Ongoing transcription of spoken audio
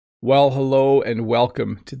Well, hello and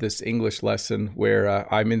welcome to this English lesson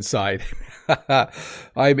where I'm inside.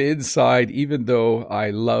 I'm inside, even though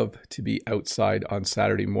I love to be outside on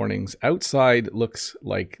Saturday mornings. Outside looks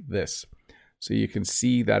like this. So you can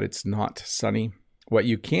see that it's not sunny. What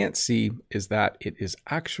you can't see is that it is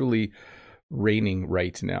actually raining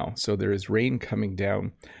right now. So there is rain coming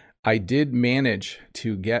down. I did manage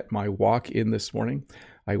to get my walk in this morning.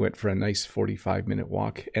 I went for a nice 45-minute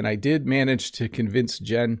walk, and I did manage to convince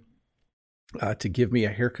Jen to give me a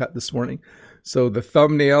haircut this morning. So the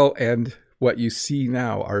thumbnail and what you see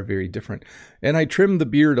now are very different. And I trimmed the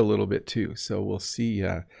beard a little bit too. So we'll see.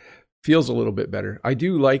 Feels a little bit better. I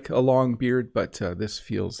do like a long beard, but this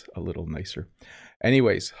feels a little nicer.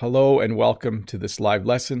 Anyways, hello and welcome to this live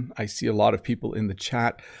lesson. I see a lot of people in the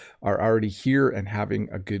chat are already here and having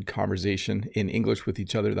a good conversation in English with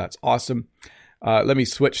each other. That's awesome. Let me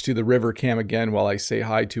switch to the river cam again while I say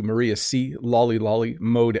hi to Maria C, Lolly Lolly,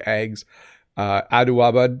 Mode Ags,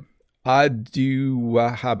 Aduabad,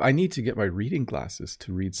 Aduahab. I need to get my reading glasses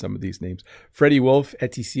to read some of these names. Freddie Wolf,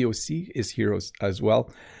 ETCOC is here as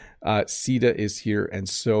well. Sita is here, and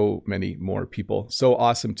so many more people. So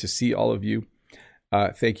awesome to see all of you.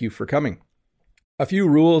 Thank you for coming. A few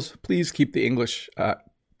rules. Please keep the English.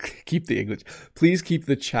 Please keep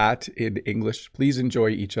the chat in English. Please enjoy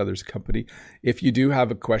each other's company. If you do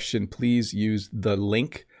have a question, please use the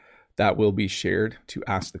link that will be shared to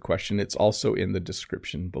ask the question. It's also in the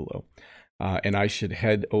description below. And I should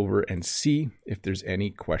head over and see if there's any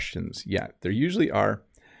questions yet. There usually are.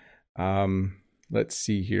 Let's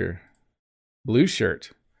see here. Blue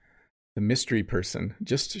shirt, the mystery person,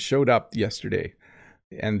 just showed up yesterday.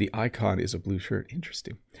 And the icon is a blue shirt.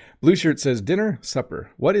 Interesting. Blue shirt says, dinner,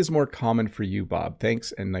 supper. What is more common for you, Bob?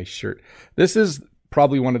 Thanks and nice shirt. This is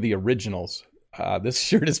probably one of the originals. This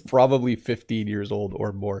shirt is probably 15 years old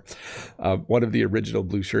or more. One of the original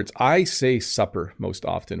blue shirts. I say supper most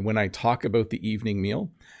often. When I talk about the evening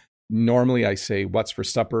meal, normally I say, what's for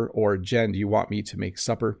supper? Or Jen, do you want me to make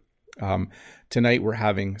supper? Tonight we're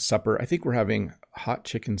having supper. I think we're having hot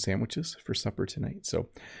chicken sandwiches for supper tonight. So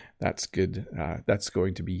that's good. That's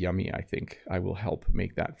going to be yummy. I think I will help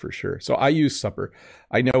make that for sure. So I use supper.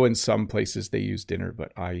 I know in some places they use dinner,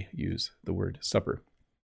 but I use the word supper.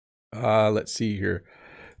 Let's see here.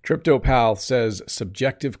 TryptoPal says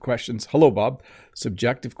subjective questions. Hello, Bob.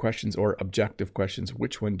 Subjective questions or objective questions.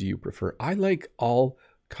 Which one do you prefer? I like all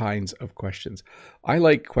kinds of questions. I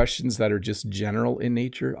like questions that are just general in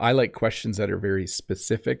nature. I like questions that are very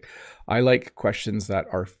specific. I like questions that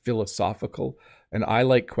are philosophical, and I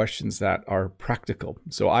like questions that are practical.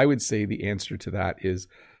 So I would say the answer to that is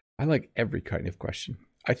I like every kind of question.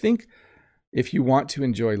 I think if you want to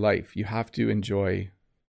enjoy life, you have to enjoy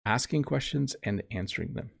asking questions and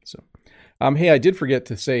answering them. So, hey, I did forget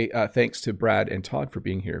to say thanks to Brad and Todd for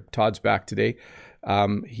being here. Todd's back today.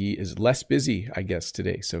 He is less busy, I guess,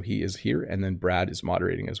 today. So he is here, and then Brad is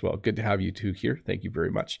moderating as well. Good to have you two here. Thank you very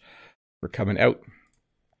much for coming out.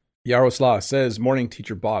 Yaroslav says, morning,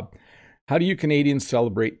 Teacher Bob. How do you Canadians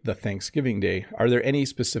celebrate the Thanksgiving Day? Are there any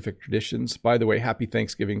specific traditions? By the way, happy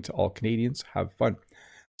Thanksgiving to all Canadians. Have fun.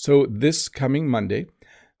 So this coming Monday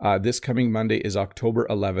is October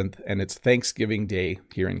 11th, and it's Thanksgiving Day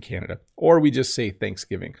here in Canada. Or we just say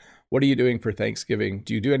Thanksgiving. What are you doing for Thanksgiving?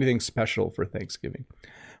 Do you do anything special for Thanksgiving?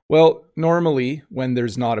 Well, normally when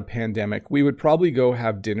there's not a pandemic, we would probably go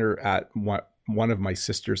have dinner at one of my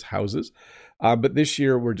sister's houses. But this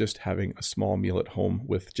year we're just having a small meal at home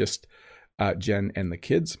with just Jen and the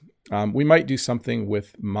kids. We might do something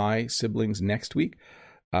with my siblings next week.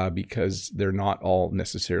 Because they're not all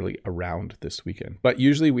necessarily around this weekend. But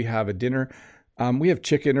usually we have a dinner. We have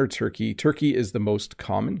chicken or turkey. Turkey is the most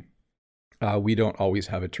common. We don't always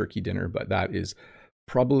have a turkey dinner, but that is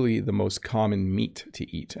probably the most common meat to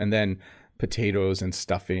eat. And then potatoes and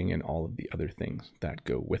stuffing and all of the other things that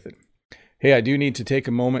go with it. Hey, I do need to take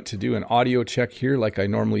a moment to do an audio check here like I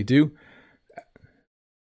normally do.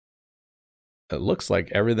 It looks like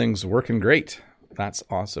everything's working great. That's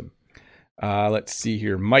awesome. Let's see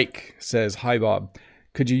here. Mike says, hi, Bob.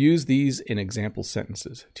 Could you use these in example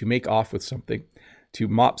sentences? To make off with something, to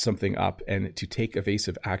mop something up, and to take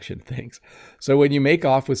evasive action. Thanks. So when you make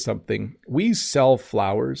off with something, we sell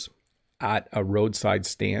flowers at a roadside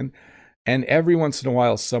stand, and every once in a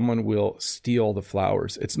while, someone will steal the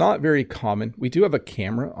flowers. It's not very common. We do have a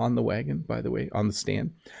camera on the wagon, by the way, on the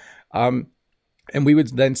stand. And we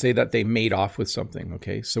would then say that they made off with something,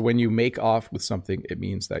 okay? So when you make off with something, it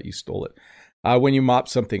means that you stole it. When you mop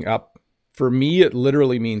something up, for me, it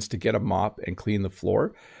literally means to get a mop and clean the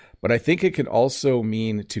floor. But I think it can also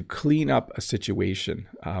mean to clean up a situation.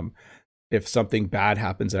 if something bad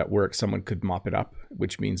happens at work, someone could mop it up,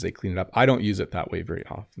 which means they clean it up. I don't use it that way very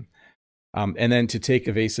often. And then to take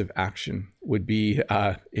evasive action would be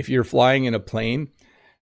if you're flying in a plane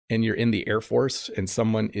and you're in the Air Force and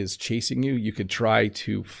someone is chasing you, you could try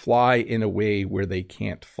to fly in a way where they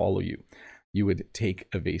can't follow you. You would take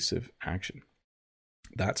evasive action.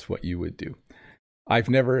 That's what you would do. I've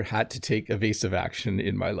never had to take evasive action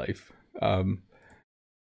in my life.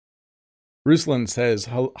 Ruslan says,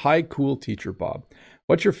 hi, cool teacher Bob.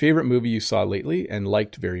 What's your favorite movie you saw lately and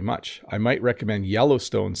liked very much? I might recommend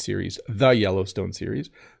Yellowstone series, the Yellowstone series,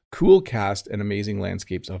 cool cast and amazing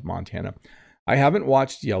landscapes of Montana. I haven't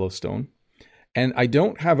watched Yellowstone, and I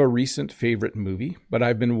don't have a recent favorite movie, but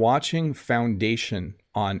I've been watching Foundation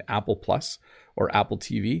on Apple Plus or Apple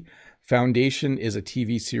TV. Foundation is a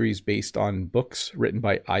TV series based on books written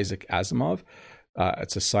by Isaac Asimov.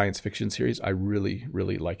 It's a science fiction series. I really,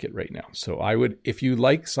 really like it right now. So I would, if you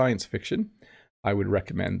like science fiction, I would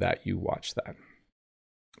recommend that you watch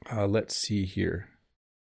that. Let's see here.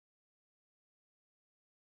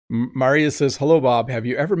 Maria says, hello, Bob. Have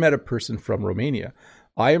you ever met a person from Romania?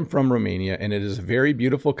 I am from Romania, and it is a very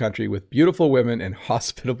beautiful country with beautiful women and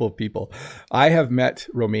hospitable people. I have met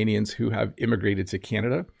Romanians who have immigrated to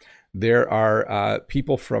Canada. There are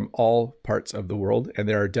people from all parts of the world, and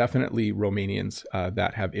there are definitely Romanians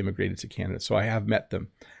that have immigrated to Canada. So I have met them.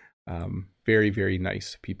 Very, very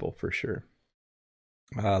nice people for sure.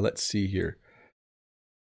 Let's see here.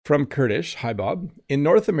 From Kurdish, hi Bob. In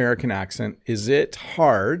North American accent, is it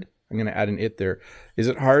hard, I'm going to add an it there, is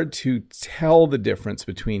it hard to tell the difference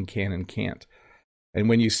between can and can't? And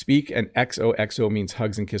when you speak and XOXO means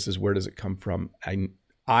hugs and kisses, where does it come from?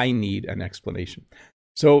 I need an explanation.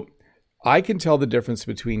 So I can tell the difference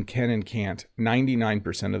between can and can't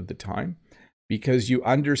 99% of the time because you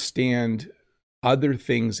understand other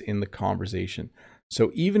things in the conversation.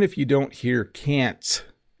 So even if you don't hear can't,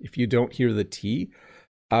 if you don't hear the T,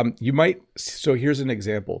 you might, so here's an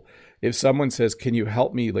example. If someone says, can you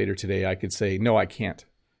help me later today? I could say, no, I can't.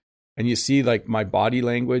 And you see like my body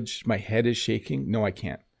language, my head is shaking. No, I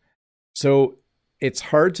can't. So it's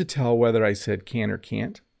hard to tell whether I said can or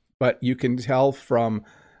can't, but you can tell from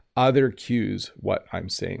other cues what I'm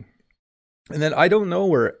saying. And then I don't know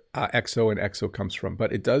where XO and XO comes from,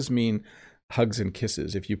 but it does mean hugs and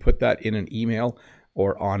kisses. If you put that in an email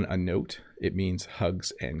or on a note, it means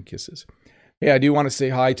hugs and kisses. Hey, I do want to say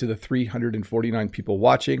hi to the 349 people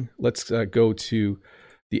watching. Let's go to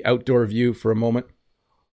the outdoor view for a moment.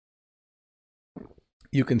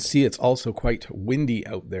 You can see it's also quite windy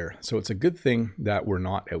out there, so it's a good thing that we're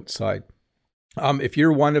not outside. If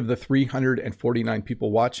you're one of the 349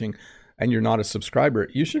 people watching and you're not a subscriber,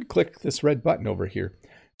 you should click this red button over here.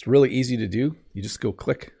 It's really easy to do. You just go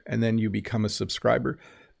click and then you become a subscriber.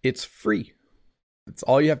 It's free. It's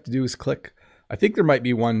all you have to do is click. I think there might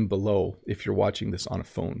be one below if you're watching this on a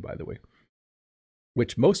phone, by the way,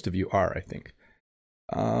 which most of you are, I think.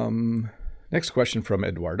 Next question from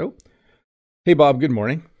Eduardo. Hey, Bob, good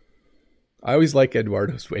morning. I always like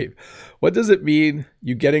Eduardo's wave. What does it mean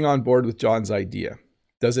you getting on board with John's idea?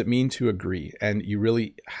 Does it mean to agree? And you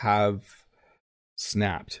really have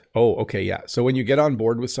snapped. Oh, okay, yeah. So when you get on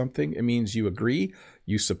board with something, it means you agree,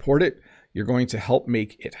 you support it, you're going to help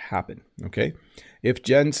make it happen, okay? If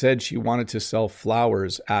Jen said she wanted to sell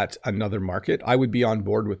flowers at another market, I would be on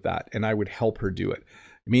board with that and I would help her do it.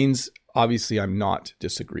 It means, obviously, I'm not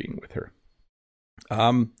disagreeing with her.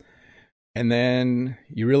 And then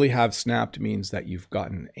you really have snapped means that you've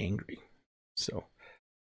gotten angry. So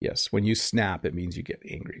yes, when you snap, it means you get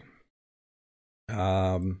angry.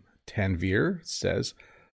 Tanvir says,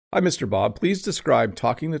 hi, Mr. Bob, please describe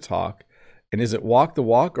talking the talk. And is it walk the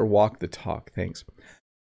walk or walk the talk? Thanks.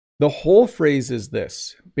 The whole phrase is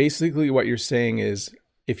this. Basically, what you're saying is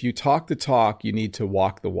if you talk the talk, you need to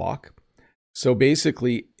walk the walk. So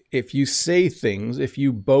basically, if you say things, if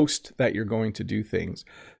you boast that you're going to do things,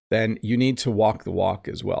 then you need to walk the walk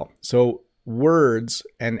as well. So words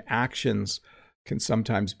and actions can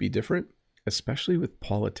sometimes be different, especially with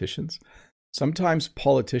politicians. Sometimes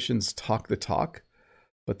politicians talk the talk,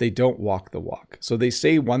 but they don't walk the walk. So they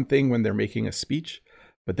say one thing when they're making a speech,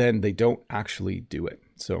 but then they don't actually do it.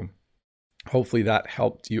 So hopefully that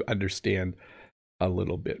helped you understand a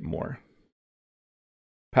little bit more.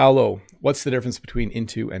 Paolo, what's the difference between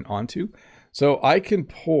into and onto? So I can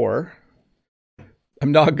pour,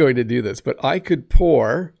 I'm not going to do this, but I could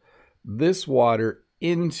pour this water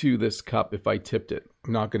into this cup if I tipped it.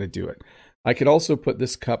 I'm not going to do it. I could also put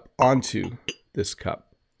this cup onto this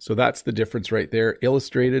cup. So that's the difference right there,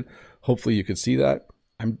 illustrated. Hopefully you could see that.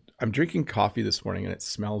 I'm drinking coffee this morning and it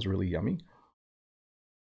smells really yummy.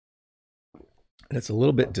 And it's a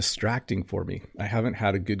little bit distracting for me. I haven't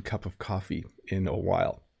had a good cup of coffee in a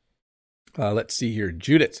while. Let's see here.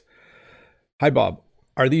 Judith. Hi, Bob.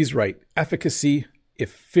 Are these right? Efficacy,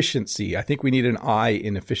 efficiency. I think we need an I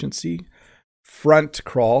in efficiency. Front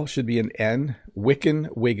crawl should be an N. Wicken,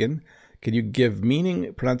 Wigan. Can you give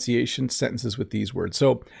meaning, pronunciation, sentences with these words?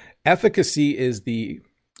 So efficacy is the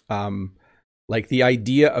the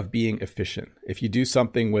idea of being efficient. If you do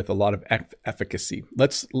something with a lot of efficacy,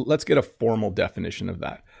 let's get a formal definition of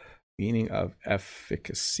that. Meaning of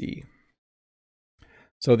efficacy.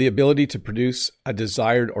 So the ability to produce a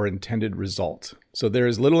desired or intended result. So there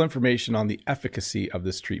is little information on the efficacy of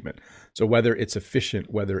this treatment. So whether it's efficient,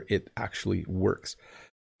 whether it actually works.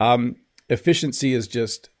 Efficiency is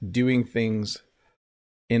just doing things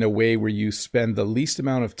in a way where you spend the least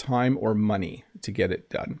amount of time or money to get it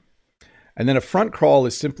done. And then a front crawl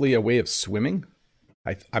is simply a way of swimming.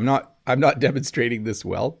 I'm not demonstrating this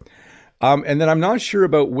well. And then I'm not sure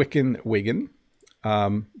about Wicken Wigan.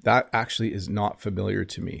 That actually is not familiar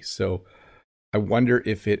to me. So I wonder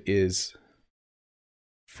if it is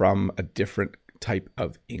from a different type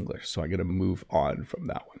of English. So I'm going to move on from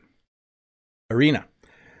that one. Arena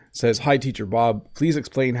says, hi, Teacher Bob. Please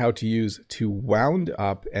explain how to use to wound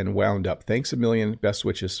up and wound up. Thanks a million. Best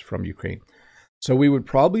wishes from Ukraine. So we would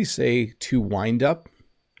probably say to wind up,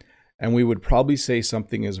 and we would probably say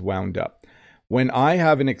something is wound up. When I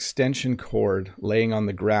have an extension cord laying on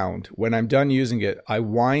the ground, when I'm done using it, I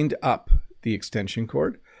wind up the extension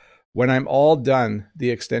cord. When I'm all done, the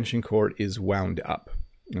extension cord is wound up.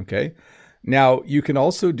 Okay. Now, you can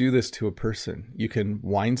also do this to a person. You can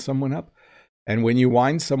wind someone up. And when you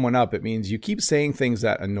wind someone up, it means you keep saying things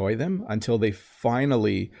that annoy them until they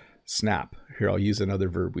finally snap. Here, I'll use another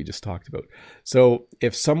verb we just talked about. So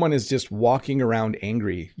if someone is just walking around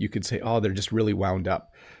angry, you could say, oh, they're just really wound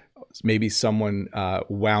up. Maybe someone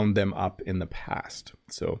wound them up in the past.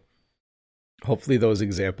 So hopefully those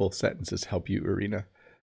example sentences help you, Irina.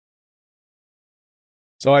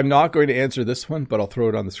 So I'm not going to answer this one, but I'll throw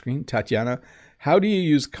it on the screen. Tatiana, how do you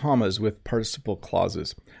use commas with participle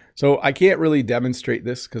clauses? So I can't really demonstrate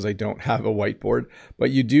this because I don't have a whiteboard,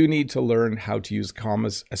 but you do need to learn how to use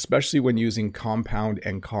commas, especially when using compound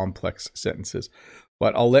and complex sentences.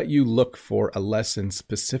 But I'll let you look for a lesson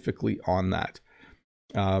specifically on that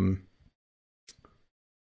on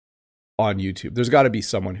YouTube. There's got to be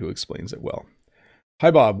someone who explains it well.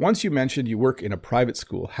 Hi, Bob. Once you mentioned you work in a private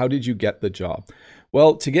school, how did you get the job?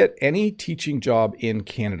 Well, to get any teaching job in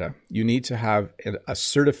Canada, you need to have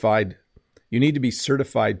you need to be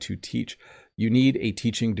certified to teach. You need a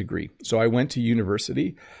teaching degree. So I went to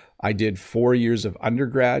university. I did 4 years of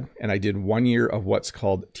undergrad, and I did 1 year of what's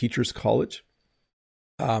called Teachers College.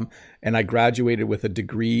 And I graduated with a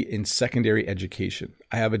degree in secondary education.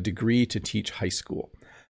 I have a degree to teach high school.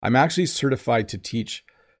 I'm actually certified to teach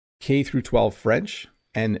K through 12 French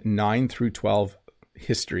and 9 through 12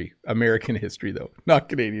 history, American history though, not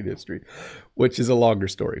Canadian history, which is a longer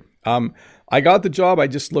story. I got the job. I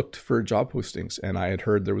just looked for job postings and I had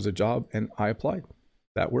heard there was a job and I applied.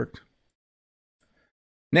 That worked.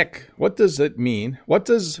 Nick, what does it mean? What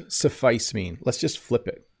does suffice mean? Let's just flip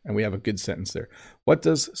it. And we have a good sentence there. What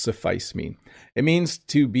does suffice mean? It means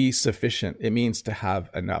to be sufficient. It means to have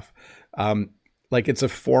enough. Like it's a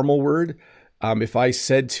formal word. If I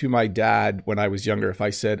said to my dad when I was younger, if I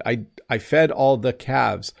said, I fed all the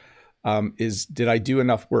calves, did I do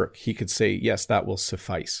enough work? He could say, yes, that will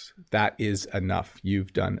suffice. That is enough.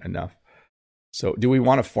 You've done enough. So do we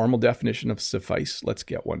want a formal definition of suffice? Let's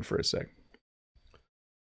get one for a sec.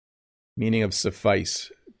 Meaning of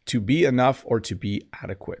suffice, to be enough or to be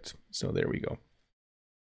adequate. So there we go.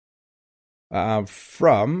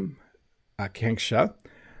 From Akanksha,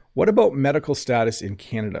 what about medical status in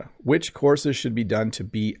Canada? Which courses should be done to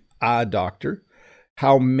be a doctor?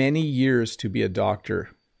 How many years to be a doctor?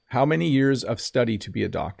 How many years of study to be a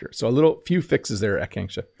doctor? So a few fixes there,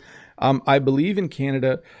 Akanksha. I believe in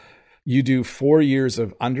Canada, you do 4 years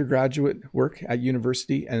of undergraduate work at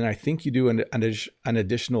university, and I think you do an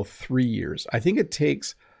additional 3 years. I think it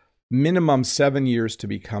takes minimum 7 years to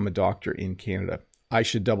become a doctor in Canada. I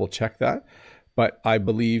should double check that, but I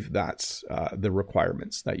believe that's the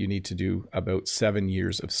requirements, that you need to do about 7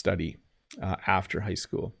 years of study after high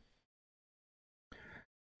school.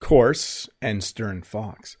 Coarse and stern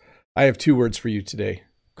fox. I have 2 words for you today,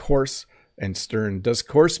 coarse and stern. Does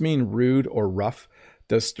coarse mean rude or rough?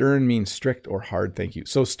 Does stern mean strict or hard? Thank you.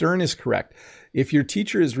 So stern is correct. If your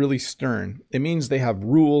teacher is really stern, it means they have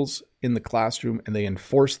rules in the classroom and they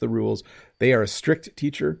enforce the rules. They are a strict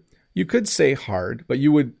teacher. You could say hard, but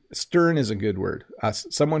stern is a good word.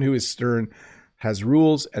 Someone who is stern has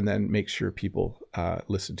rules and then makes sure people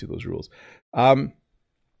listen to those rules.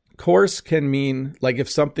 Coarse can mean, like, if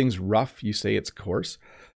something's rough, you say it's coarse.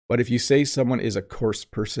 But if you say someone is a coarse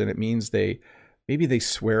person, it means maybe they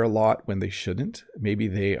swear a lot when they shouldn't. Maybe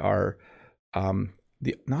they are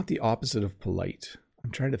not the opposite of polite.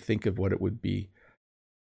 I'm trying to think of what it would be.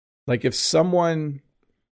 Like if someone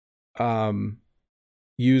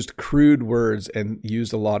used crude words and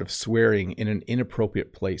used a lot of swearing in an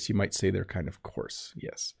inappropriate place, you might say they're kind of coarse.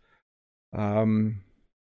 Yes.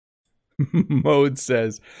 Mode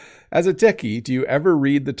says, as a techie, do you ever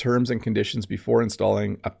read the terms and conditions before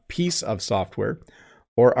installing a piece of software?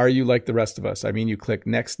 Or are you like the rest of us? I mean, you click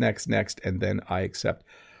next, next, next, and then I accept.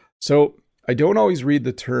 So I don't always read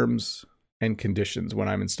the terms and conditions when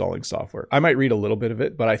I'm installing software. I might read a little bit of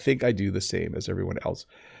it, but I think I do the same as everyone else.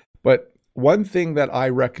 But one thing that I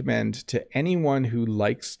recommend to anyone who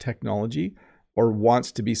likes technology or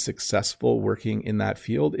wants to be successful working in that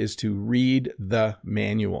field is to read the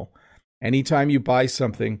manual. Anytime you buy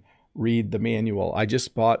something, read the manual. I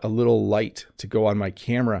just bought a little light to go on my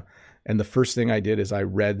camera, and the first thing I did is I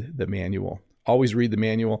read the manual. Always read the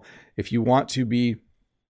manual. If you want to be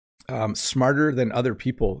smarter than other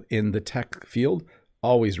people in the tech field,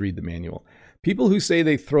 always read the manual. People who say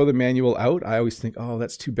they throw the manual out, I always think, oh,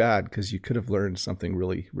 that's too bad, because you could have learned something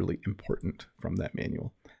really, really important from that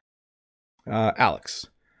manual. Alex,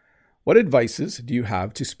 what advices do you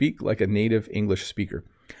have to speak like a native English speaker?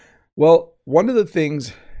 Well, one of the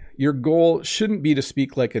things, your goal shouldn't be to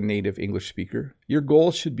speak like a native English speaker. Your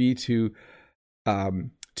goal should be to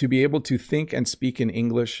be able to think and speak in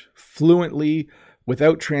English fluently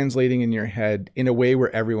without translating in your head in a way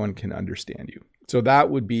where everyone can understand you. So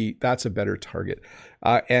that's a better target.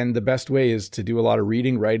 And the best way is to do a lot of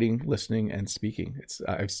reading, writing, listening, and speaking.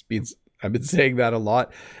 I've been saying that a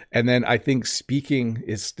lot. And then I think speaking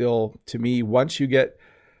is still, to me, once you get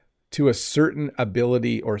to a certain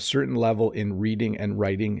ability or a certain level in reading and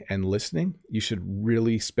writing and listening, you should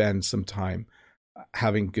really spend some time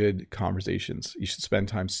having good conversations. You should spend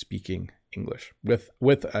time speaking English with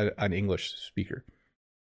an English speaker.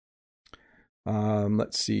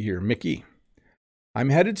 Let's see here. Mickey, I'm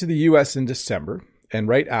headed to the US in December and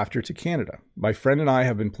right after to Canada. My friend and I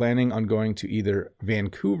have been planning on going to either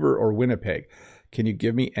Vancouver or Winnipeg. Can you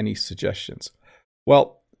give me any suggestions?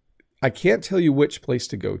 Well, I can't tell you which place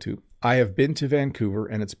to go to. I have been to Vancouver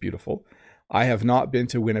and it's beautiful. I have not been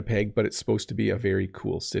to Winnipeg, but it's supposed to be a very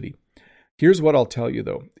cool city. Here's what I'll tell you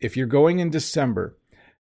though. If you're going in December,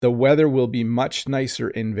 the weather will be much nicer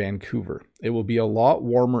in Vancouver. It will be a lot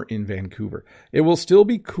warmer in Vancouver. It will still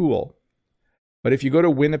be cool, but if you go to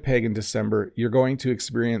Winnipeg in December, you're going to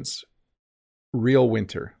experience real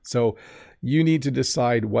winter. So you need to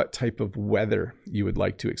decide what type of weather you would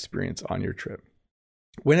like to experience on your trip.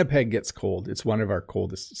 Winnipeg gets cold. It's one of our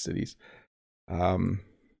coldest cities. So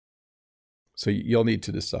you'll need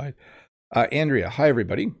to decide. Andrea, hi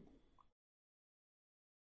everybody.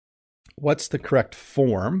 What's the correct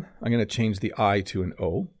form? I'm going to change the I to an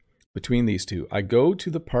O between these two. I go to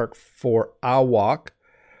the park for a walk,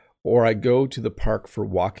 or I go to the park for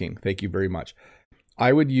walking. Thank you very much.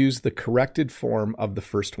 I would use the corrected form of the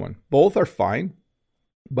first one. Both are fine,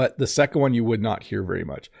 but the second one you would not hear very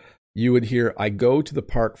much. You would hear, I go to the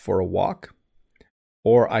park for a walk,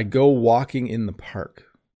 or I go walking in the park.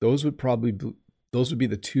 Those would be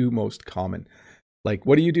the two most common. Like,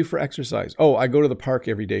 what do you do for exercise? Oh, I go to the park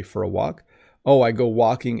every day for a walk. Oh, I go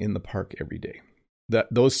walking in the park every day.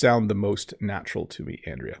 Those sound the most natural to me,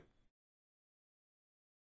 Andrea.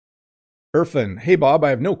 Irfan, hey Bob, I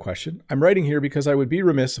have no question. I'm writing here because I would be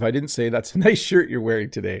remiss if I didn't say that's a nice shirt you're wearing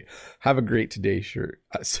today. Have a great today shirt.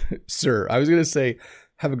 Sir, I was going to say,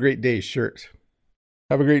 have a great day shirt.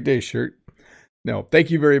 Have a great day shirt. No,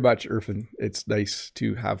 thank you very much, Irfan. It's nice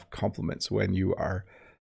to have compliments when you are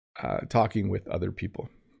talking with other people.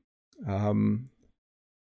 So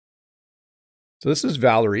this is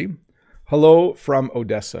Valerie. Hello from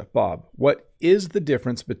Odessa. Bob, what is the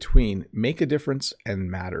difference between make a difference and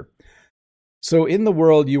matter? So in the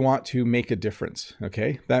world, you want to make a difference,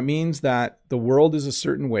 okay? That means that the world is a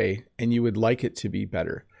certain way and you would like it to be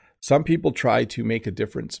better. Some people try to make a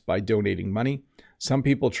difference by donating money. Some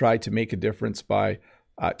people try to make a difference by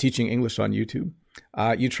teaching English on YouTube.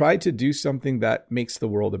 You try to do something that makes the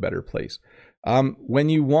world a better place. When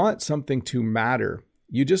you want something to matter,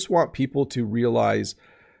 you just want people to realize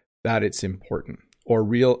that it's important or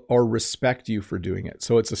respect you for doing it.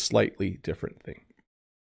 So it's a slightly different thing.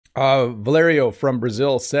 Valerio from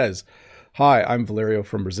Brazil says, hi, I'm Valerio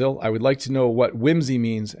from Brazil. I would like to know what whimsy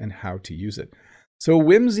means and how to use it. So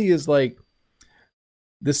whimsy is like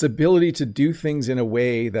this ability to do things in a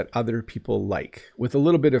way that other people like, with a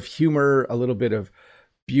little bit of humor, a little bit of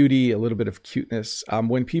beauty, a little bit of cuteness.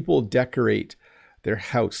 When people decorate their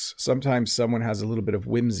house, sometimes someone has a little bit of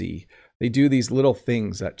whimsy. They do these little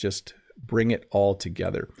things that just bring it all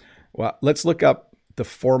together. Well, let's look up the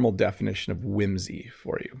formal definition of whimsy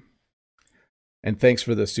for you. And thanks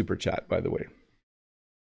for the super chat, by the way.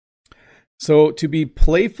 So to be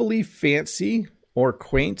playfully fancy or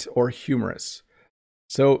quaint or humorous.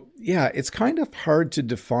 So yeah, it's kind of hard to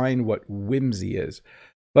define what whimsy is.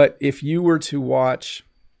 But if you were to watch,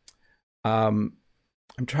 I'm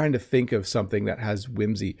trying to think of something that has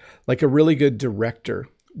whimsy. Like a really good director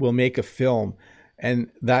will make a film,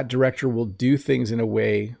 and that director will do things in a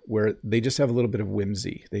way where they just have a little bit of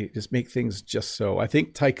whimsy. They just make things just so. I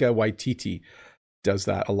think Taika Waititi does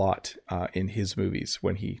that a lot in his movies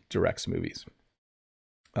when he directs movies.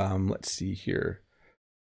 Let's see here.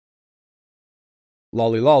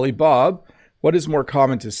 Lolly Lolly Bob, what is more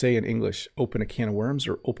common to say in English? Open a can of worms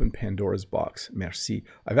or open Pandora's box? Merci.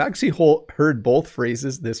 I've actually heard both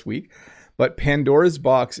phrases this week, but Pandora's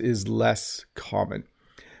box is less common.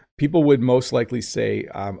 People would most likely say,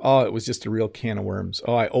 oh, it was just a real can of worms.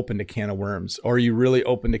 Oh, I opened a can of worms. Or you really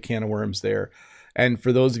opened a can of worms there. And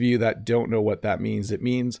for those of you that don't know what that means, it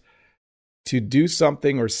means to do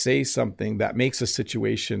something or say something that makes a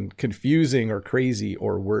situation confusing or crazy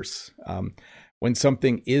or worse. When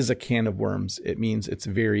something is a can of worms, it means it's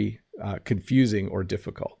very confusing or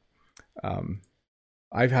difficult.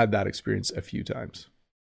 I've had that experience a few times.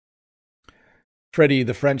 Freddie,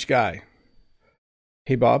 the French guy.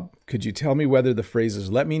 Hey, Bob, could you tell me whether the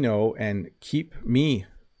phrases let me know and keep me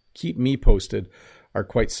posted are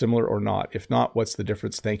quite similar or not? If not, what's the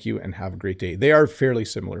difference? Thank you and have a great day. They are fairly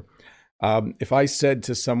similar. If I said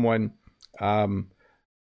to someone,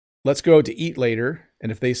 let's go out to eat later,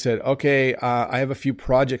 and if they said, okay, I have a few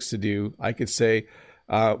projects to do, I could say,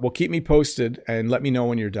 well, keep me posted and let me know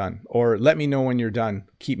when you're done. Or let me know when you're done,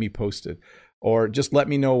 keep me posted. Or just let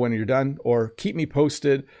me know when you're done. Or keep me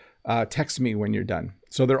posted, text me when you're done.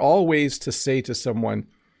 So they're all ways to say to someone,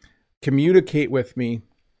 communicate with me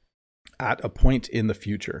at a point in the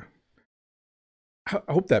future. I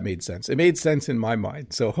hope that made sense. It made sense in my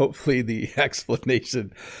mind. So hopefully the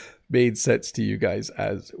explanation made sense to you guys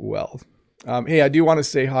as well. Hey, I do want to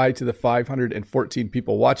say hi to the 514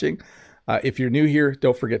 people watching. If you're new here,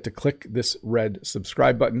 don't forget to click this red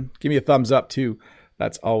subscribe button. Give me a thumbs up too.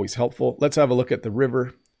 That's always helpful. Let's have a look at the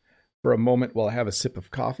river for a moment while I have a sip of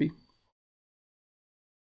coffee.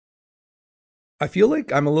 I feel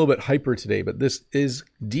like I'm a little bit hyper today, but this is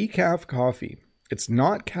decaf coffee. It's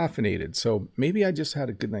not caffeinated, so maybe I just had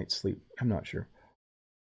a good night's sleep. I'm not sure.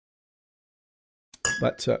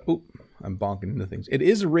 But, I'm bonking into things. It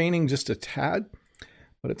is raining just a tad,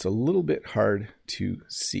 but it's a little bit hard to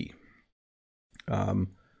see.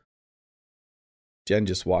 Jen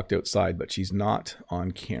just walked outside, but she's not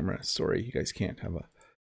on camera. Sorry, you guys can't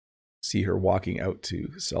see her walking out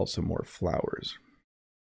to sell some more flowers.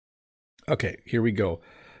 Okay, here we go.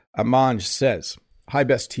 Amanj says, hi,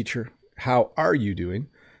 best teacher. How are you doing?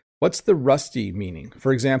 What's the rusty meaning?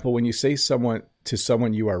 For example, when you say to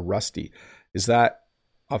someone you are rusty, is that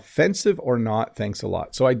offensive or not? Thanks a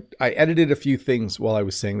lot. So I edited a few things while I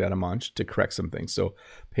was saying that, Amanj, to correct some things. So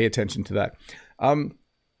pay attention to that.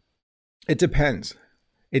 It depends.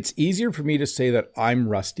 It's easier for me to say that I'm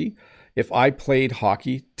rusty. If I played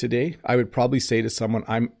hockey today, I would probably say to someone,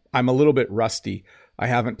 I'm a little bit rusty. I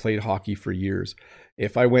haven't played hockey for years.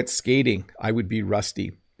 If I went skating, I would be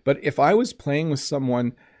rusty. But if I was playing with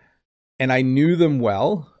someone and I knew them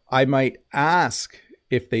well, I might ask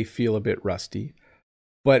if they feel a bit rusty.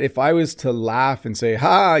 But if I was to laugh and say,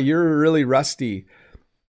 ha, you're really rusty,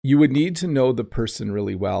 you would need to know the person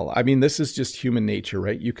really well. I mean, this is just human nature,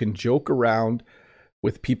 right? You can joke around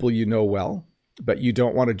with people you know well, but you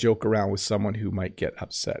don't want to joke around with someone who might get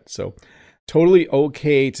upset. So totally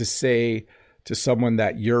okay to say to someone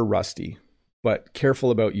that you're rusty, but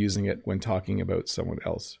careful about using it when talking about someone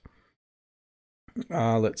else.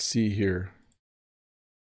 Let's see here.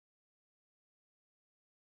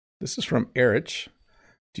 This is from Erich.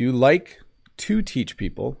 Do you like to teach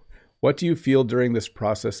people? What do you feel during this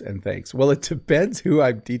process? And thanks. Well, it depends who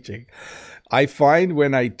I'm teaching. I find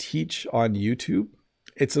when I teach on YouTube,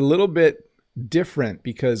 it's a little bit different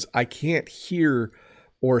because I can't hear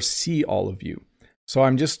or see all of you. So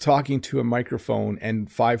I'm just talking to a microphone and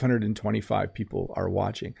 525 people are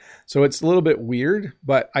watching. So it's a little bit weird,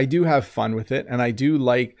 but I do have fun with it. And I do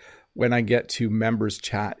like when I get to members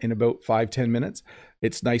chat in about 5-10 minutes,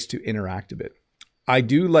 it's nice to interact a bit. I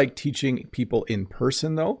do like teaching people in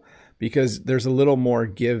person though, because there's a little more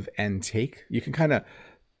give and take. You can kind of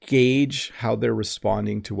gauge how they're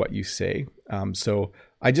responding to what you say. So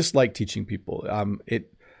I just like teaching people.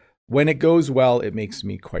 When it goes well, it makes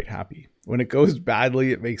me quite happy. When it goes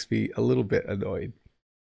badly, it makes me a little bit annoyed.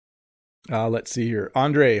 Let's see here.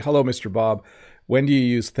 Andre, hello, Mr. Bob. When do you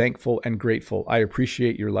use thankful and grateful? I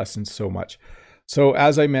appreciate your lessons so much. So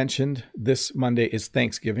as I mentioned, this Monday is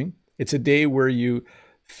Thanksgiving. It's a day where you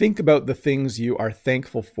think about the things you are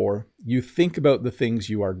thankful for. You think about the things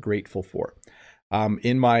you are grateful for.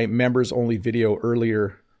 In my members only video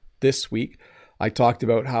earlier this week, I talked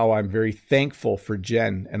about how I'm very thankful for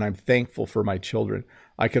Jen and I'm thankful for my children.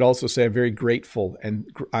 I could also say I'm very grateful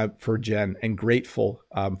for Jen and grateful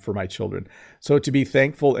for my children. So to be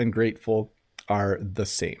thankful and grateful are the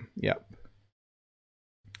same. Yep.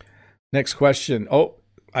 Next question. Oh,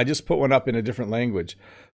 I just put one up in a different language.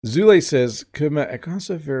 Zule says,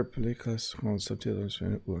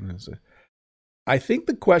 I think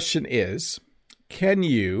the question is, can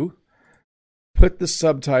you put the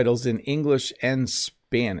subtitles in English and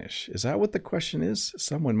Spanish? Is that what the question is?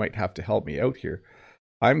 Someone might have to help me out here.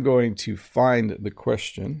 I'm going to find the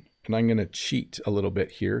question and I'm going to cheat a little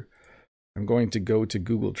bit here. I'm going to go to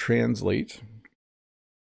Google Translate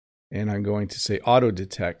and I'm going to say auto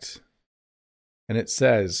detect. And it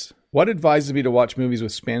says, what advises me to watch movies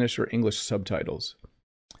with Spanish or English subtitles?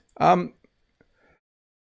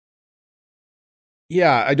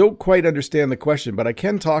 Yeah, I don't quite understand the question, but I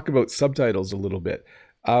can talk about subtitles a little bit.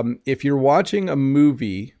 If you're watching a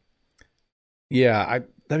movie, let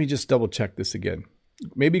me just double check this again.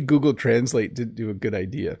 Maybe Google Translate didn't do a good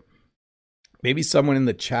idea. Maybe someone in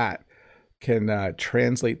the chat can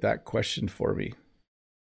translate that question for me.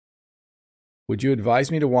 Would you advise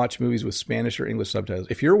me to watch movies with Spanish or English subtitles?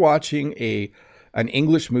 If you're watching an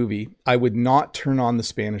English movie, I would not turn on the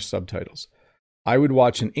Spanish subtitles. I would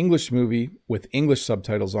watch an English movie with English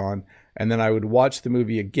subtitles on, and then I would watch the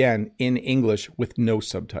movie again in English with no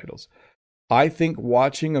subtitles. I think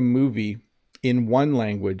watching a movie in one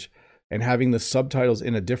language and having the subtitles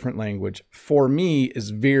in a different language, for me, is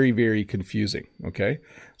very, very confusing, okay?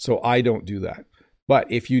 So I don't do that.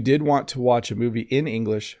 But if you did want to watch a movie in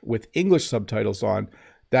English with English subtitles on,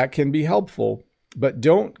 that can be helpful, but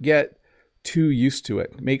don't get too used to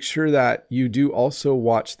it. Make sure that you do also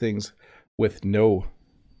watch things with no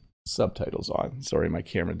subtitles on. Sorry, my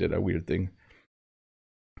camera did a weird thing.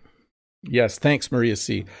 Yes, thanks, Maria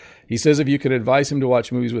C. He says if you could advise him to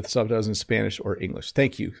watch movies with subtitles in Spanish or English.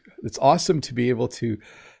 Thank you. It's awesome to be able to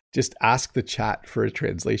just ask the chat for a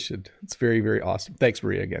translation. It's very, very awesome. Thanks,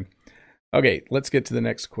 Maria, again. Okay, let's get to the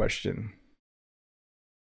next question.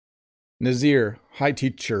 Nazir, hi,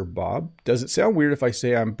 teacher Bob. Does it sound weird if I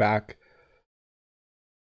say I'm back?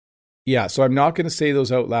 Yeah, so I'm not going to say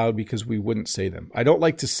those out loud because we wouldn't say them. I don't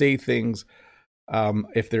like to say things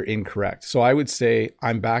if they're incorrect. So I would say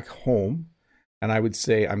I'm back home, and I would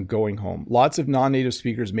say I'm going home. Lots of non-native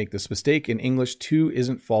speakers make this mistake. In English, to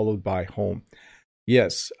isn't followed by home.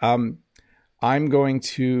 Yes, I'm going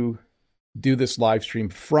to do this live stream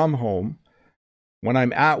from home. When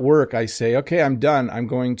I'm at work, I say, okay, I'm done. I'm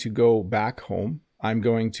going to go back home. I'm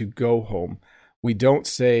going to go home. We don't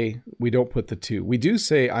put the to. We do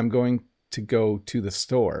say I'm going to go to the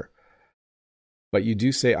store, but you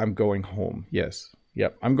do say I'm going home. Yes.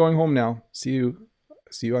 Yep. I'm going home now. See you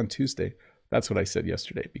on Tuesday. That's what I said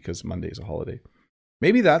yesterday because Monday is a holiday.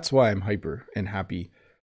 Maybe that's why I'm hyper and happy.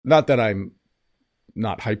 Not that I'm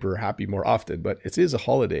not hyper or happy more often, but it is a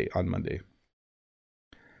holiday on Monday.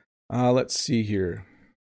 Let's see here.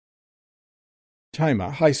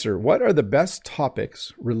 Chima, hi sir. What are the best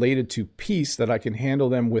topics related to peace that I can handle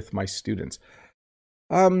them with my students?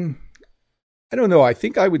 I don't know. I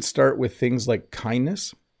think I would start with things like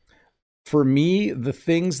kindness. For me, the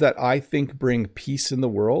things that I think bring peace in the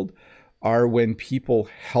world are when people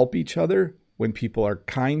help each other, when people are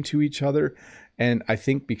kind to each other. And I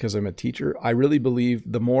think because I'm a teacher, I really believe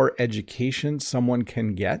the more education someone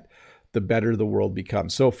can get, the better the world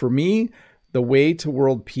becomes. So for me, the way to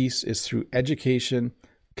world peace is through education,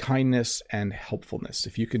 kindness, and helpfulness,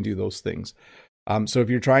 if you can do those things. So if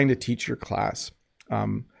you're trying to teach your class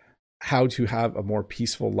how to have a more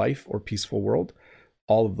peaceful life or peaceful world,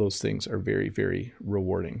 all of those things are very, very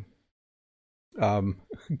rewarding.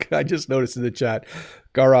 I just noticed in the chat,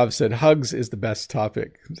 Gaurav said hugs is the best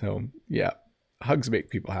topic. So yeah, hugs make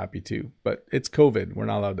people happy too, but it's COVID. We're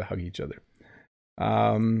not allowed to hug each other.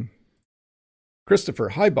 Christopher,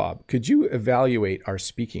 hi Bob. Could you evaluate our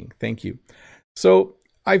speaking? Thank you. So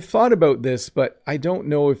I've thought about this, but I don't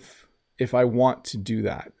know if I want to do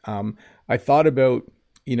that. I thought about,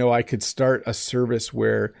 I could start a service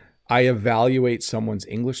where I evaluate someone's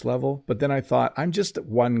English level, but then I thought I'm just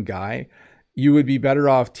one guy. You would be better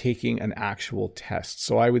off taking an actual test.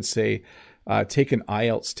 So I would say, take an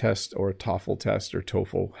IELTS test or a TOEFL test or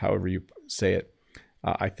TOEFL, however you say it.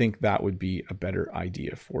 I think that would be a better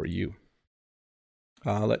idea for you.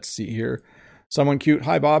 Let's see here. Someone cute.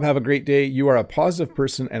 Hi, Bob. Have a great day. You are a positive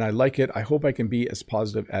person and I like it. I hope I can be as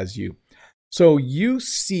positive as you. So you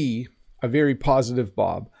see a very positive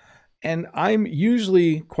Bob, and I'm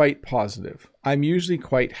usually quite positive. I'm usually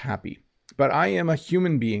quite happy, but I am a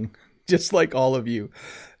human being just like all of you.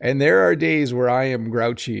 And there are days where I am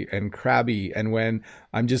grouchy and crabby and when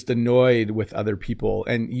I'm just annoyed with other people,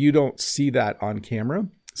 and you don't see that on camera.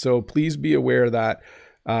 So please be aware that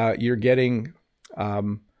you're getting...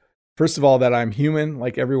 first of all, that I'm human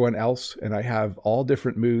like everyone else, and I have all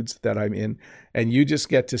different moods that I'm in, and you just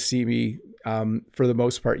get to see me for the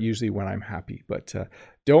most part, usually when I'm happy. But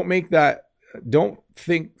don't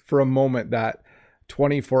think for a moment that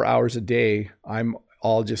 24 hours a day, I'm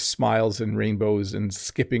all just smiles and rainbows and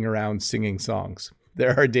skipping around singing songs.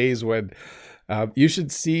 There are days when you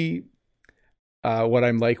should see what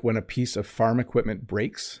I'm like when a piece of farm equipment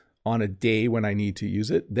breaks on a day when I need to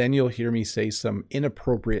use it. Then you'll hear me say some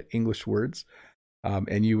inappropriate English words,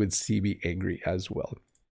 and you would see me angry as well.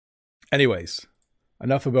 Anyways,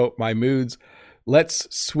 enough about my moods. Let's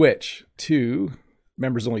switch to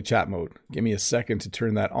members only chat mode. Give me a second to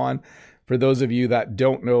turn that on. For those of you that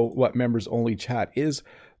don't know what members only chat is,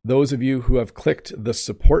 those of you who have clicked the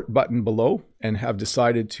support button below and have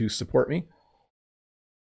decided to support me,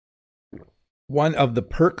 one of the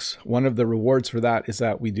perks, one of the rewards for that is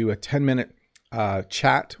that we do a 10-minute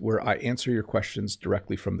chat where I answer your questions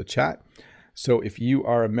directly from the chat. So if you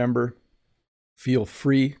are a member, feel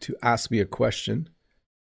free to ask me a question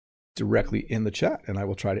directly in the chat and I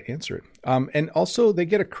will try to answer it. And also they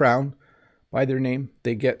get a crown by their name.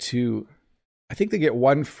 They get to, I think they get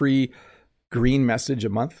one free green message a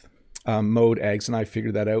month. Mode Eggs and I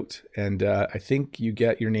figured that out. And I think you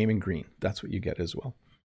get your name in green. That's what you get as well.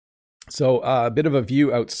 So a bit of a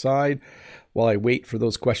view outside while I wait for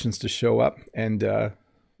those questions to show up, and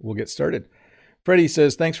we'll get started. Freddie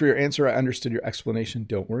says, thanks for your answer. I understood your explanation.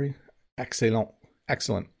 Don't worry. Excellent.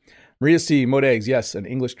 Excellent. Maria C. Mode Eggs. Yes, an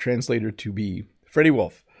English translator to be. Freddie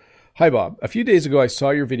Wolf. Hi, Bob. A few days ago, I saw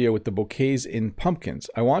your video with the bouquets in pumpkins.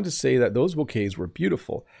 I want to say that those bouquets were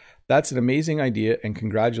beautiful. That's an amazing idea, and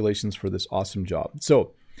congratulations for this awesome job.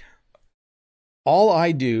 So all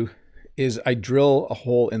I do is I drill a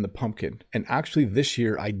hole in the pumpkin. And actually this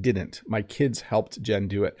year I didn't. My kids helped Jen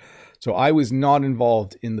do it. So I was not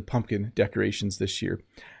involved in the pumpkin decorations this year.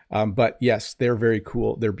 But yes, they're very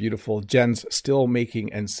cool. They're beautiful. Jen's still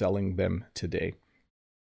making and selling them today.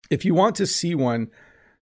 If you want to see one,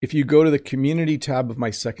 if you go to the community tab of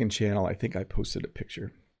my second channel, I think I posted a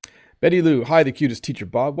picture. Betty Lou, hi, the cutest teacher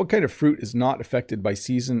Bob. What kind of fruit is not affected by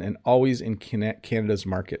season and always in Canada's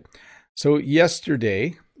market? So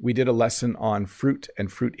yesterday, we did a lesson on fruit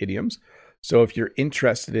and fruit idioms. So if you're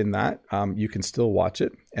interested in that, you can still watch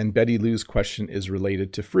it. And Betty Lou's question is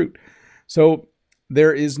related to fruit. So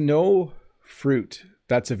there is no fruit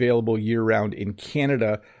that's available year-round in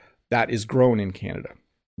Canada that is grown in Canada.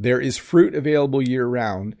 There is fruit available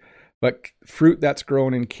year-round, but fruit that's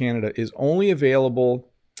grown in Canada is only available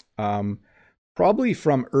probably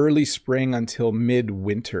from early spring until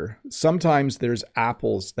mid-winter. Sometimes there's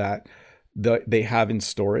apples that they have in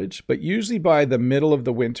storage, but usually by the middle of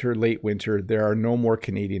the winter, late winter, there are no more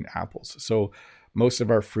Canadian apples. So most of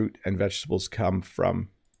our fruit and vegetables come from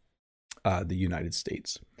the United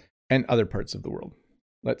States and other parts of the world.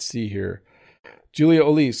 Let's see here. Julia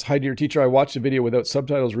Olise, hi dear teacher, I watched a video without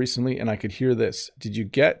subtitles recently and I could hear this. Did you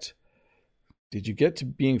get to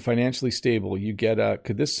being financially stable? You get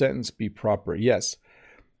could this sentence be proper? Yes.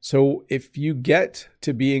 So if you get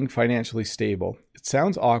to being financially stable, it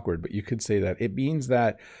sounds awkward, but you could say that. It means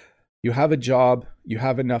that you have a job, you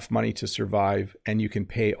have enough money to survive, and you can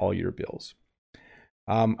pay all your bills.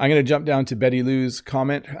 I'm going to jump down to Betty Lou's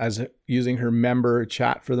comment as using her member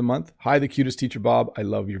chat for the month. Hi, the cutest teacher Bob. I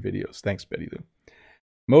love your videos. Thanks, Betty Lou.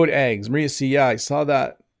 Mode Eggs. Maria C. Yeah, I saw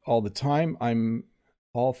that all the time. I'm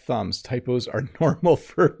all thumbs. Typos are normal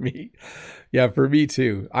for me. Yeah, for me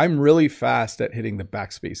too. I'm really fast at hitting the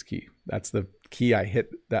backspace key. That's the key I hit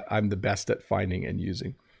that I'm the best at finding and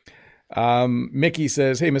using. Mickey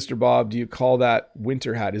says, hey, Mr. Bob, do you call that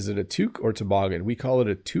winter hat? Is it a toque or toboggan? We call it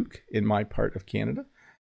a toque in my part of Canada,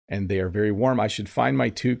 and they are very warm. I should find my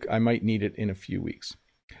toque. I might need it in a few weeks.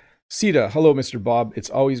 Sita, hello, Mr. Bob. It's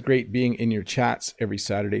always great being in your chats every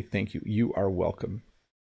Saturday. Thank you. You are welcome.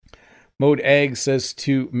 Mode Egg says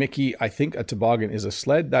to Mickey, I think a toboggan is a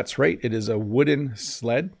sled. That's right. It is a wooden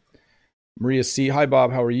sled. Maria C. Hi,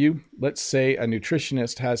 Bob. How are you? Let's say a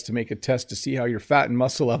nutritionist has to make a test to see how your fat and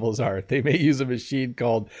muscle levels are. They may use a machine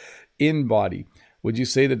called in body. Would you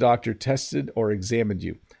say the doctor tested or examined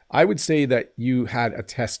you? I would say that you had a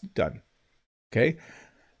test done. Okay.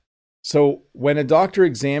 So when a doctor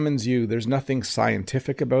examines you, there's nothing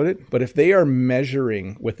scientific about it. But if they are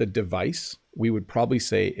measuring with a device, we would probably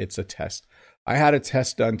say it's a test. I had a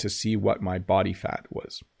test done to see what my body fat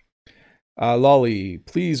was. Lolly,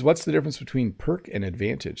 please, what's the difference between perk and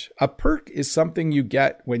advantage? A perk is something you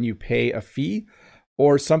get when you pay a fee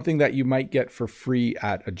or something that you might get for free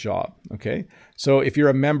at a job. Okay. So if you're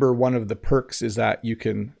a member, one of the perks is that you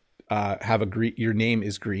can have your name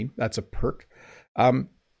is green. That's a perk. An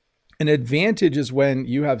advantage is when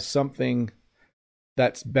you have something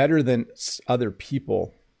that's better than other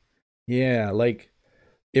people. Yeah. Like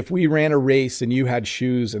if we ran a race and you had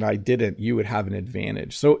shoes and I didn't, you would have an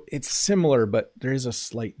advantage. So it's similar, but there is a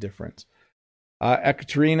slight difference.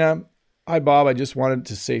 Ekaterina, hi, Bob. I just wanted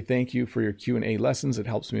to say thank you for your Q&A lessons. It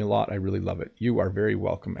helps me a lot. I really love it. You are very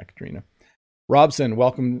welcome, Ekaterina. Robson,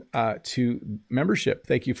 welcome to membership.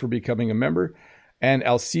 Thank you for becoming a member. And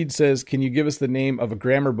Alcide says, can you give us the name of a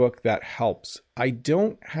grammar book that helps? I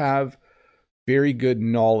don't have very good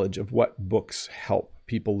knowledge of what books help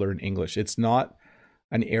people learn English. It's not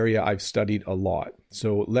an area I've studied a lot.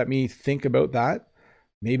 So let me think about that.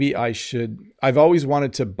 Maybe I should. I've always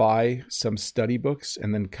wanted to buy some study books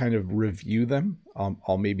and then kind of review them.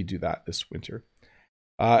 I'll maybe do that this winter.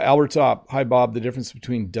 Albert Top, hi Bob. The difference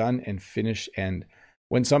between done and finish end.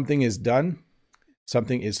 When something is done,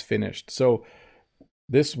 something is finished. So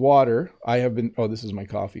this water, this is my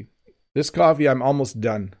coffee. This coffee, I'm almost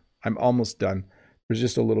done. There's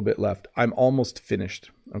just a little bit left. I'm almost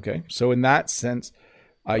finished. Okay. So in that sense,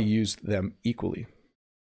 I used them equally.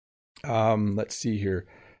 Let's see here.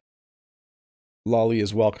 Lolly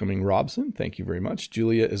is welcoming Robson. Thank you very much.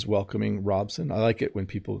 Julia is welcoming Robson. I like it when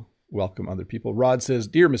people welcome other people. Rod says,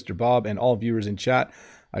 dear Mr. Bob and all viewers in chat,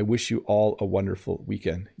 I wish you all a wonderful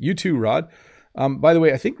weekend. You too, Rod. By the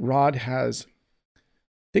way, I think Rod has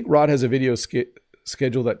a video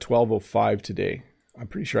scheduled at 12:05 today. I'm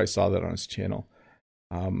pretty sure I saw that on his channel.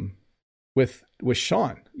 With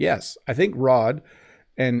Sean. Yes, I think Rod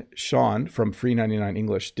and Sean from Free 99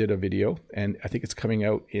 English did a video, and I think it's coming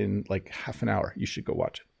out in like half an hour. You should go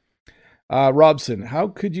watch it. Robson, how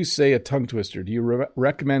could you say a tongue twister? Do you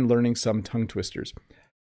recommend learning some tongue twisters?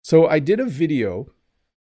 So I did a video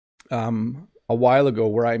a while ago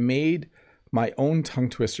where I made my own tongue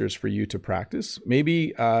twisters for you to practice.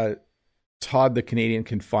 Maybe Todd the Canadian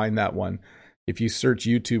can find that one if you search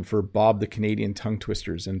YouTube for Bob the Canadian tongue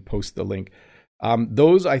twisters and post the link.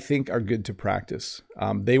 Those I think are good to practice.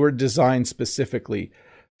 They were designed specifically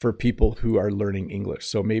for people who are learning English.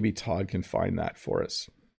 So maybe Todd can find that for us.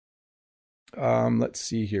 Let's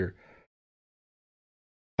see here.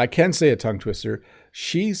 I can say a tongue twister.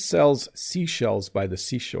 She sells seashells by the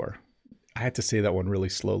seashore. I had to say that one really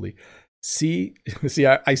slowly.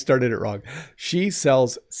 I started it wrong. She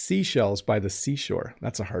sells seashells by the seashore.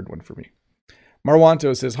 That's a hard one for me.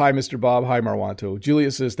 Marwanto says, hi, Mr. Bob. Hi, Marwanto. Julia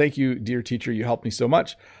says, thank you, dear teacher. You helped me so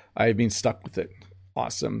much. I have been stuck with it.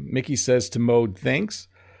 Awesome. Mickey says to Mode, thanks.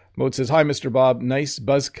 Mode says, hi, Mr. Bob. Nice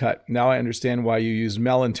buzz cut. Now I understand why you use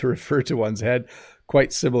melon to refer to one's head.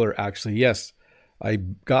 Quite similar, actually. Yes, I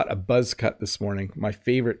got a buzz cut this morning. My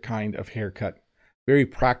favorite kind of haircut. Very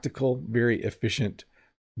practical, very efficient,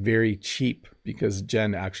 very cheap, because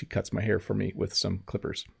Jen actually cuts my hair for me with some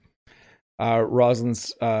clippers. Robson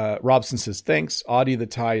says, thanks. Audie the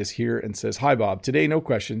Thai is here and says, hi, Bob. Today, no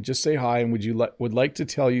question. Just say hi. And would like to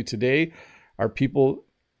tell you today, are people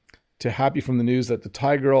to happy from the news that the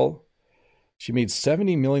Thai girl, she made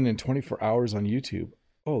 70 million in 24 hours on YouTube.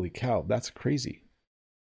 Holy cow. That's crazy.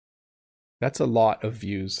 That's a lot of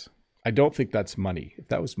views. I don't think that's money. If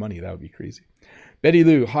that was money, that would be crazy. Betty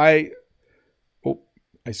Lou, hi.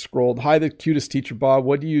 I scrolled. Hi, the cutest teacher, Bob.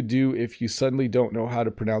 What do you do if you suddenly don't know how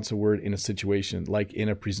to pronounce a word in a situation, like in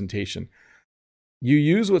a presentation? You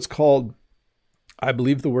use what's called, I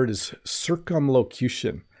believe the word is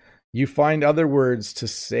circumlocution. You find other words to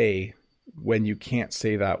say when you can't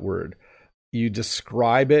say that word. You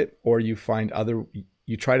describe it, or you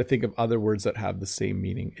try to think of other words that have the same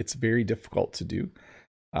meaning. It's very difficult to do,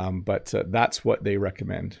 but that's what they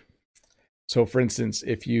recommend. So for instance,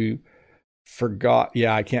 if you forgot,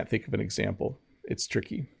 I can't think of an example. It's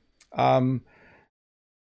tricky. Mariano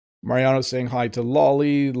saying hi to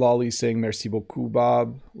Lolly. Lolly saying merci beaucoup,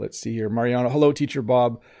 Bob. Let's see here. Mariano, hello, teacher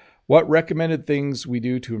Bob. What recommended things we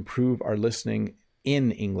do to improve our listening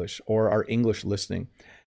in English, or our English listening?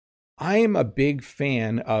 I am a big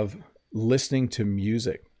fan of listening to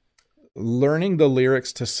music, learning the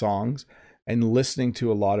lyrics to songs, and listening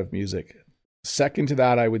to a lot of music. Second to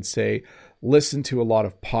that, I would say listen to a lot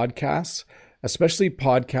of podcasts, especially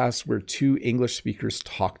podcasts where two English speakers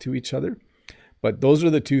talk to each other. But those are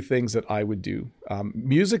the two things that I would do.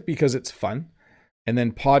 Music because it's fun, and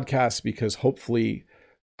then podcasts because hopefully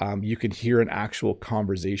you can hear an actual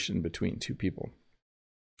conversation between two people.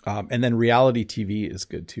 And then reality TV is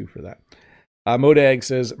good too for that. Modag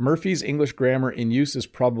says, Murphy's English Grammar in Use is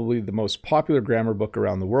probably the most popular grammar book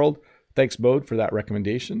around the world. Thanks, Bode, for that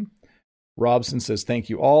recommendation. Robson says, thank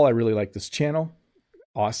you all. I really like this channel.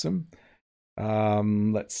 Awesome.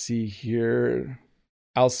 Let's see here.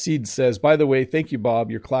 Alcide says, by the way, thank you,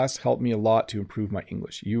 Bob. Your class helped me a lot to improve my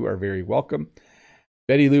English. You are very welcome.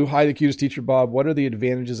 Betty Lou, hi, the cutest teacher, Bob. What are the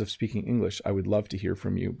advantages of speaking English? I would love to hear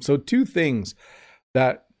from you. So two things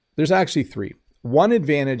that, there's actually three. One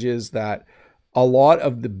advantage is that a lot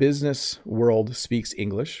of the business world speaks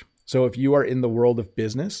English. So if you are in the world of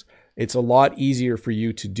business, it's a lot easier for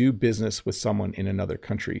you to do business with someone in another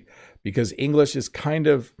country because English is kind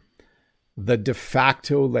of the de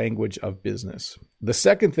facto language of business. The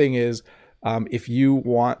second thing is if you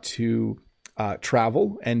want to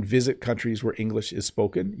travel and visit countries where English is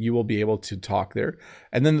spoken, you will be able to talk there.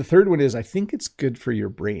 And then the third one is I think it's good for your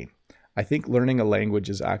brain. I think learning a language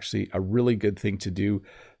is actually a really good thing to do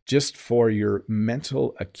just for your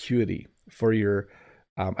mental acuity, for your,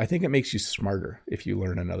 I think it makes you smarter if you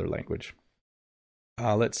learn another language.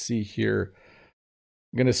 Let's see here.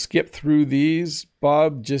 I'm going to skip through these.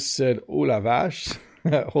 Bob just said, oh la vache.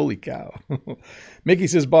 Holy cow. Mickey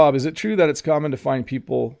says, Bob, is it true that it's common to find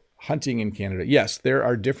people hunting in Canada? Yes, there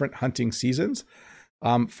are different hunting seasons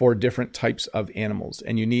for different types of animals,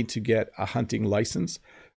 and you need to get a hunting license,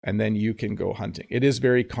 and then you can go hunting. It is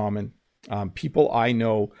very common. People I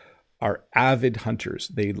know are avid hunters.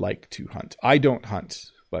 They like to hunt. I don't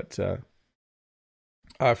hunt, but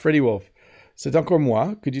Freddie Wolf. C'est encore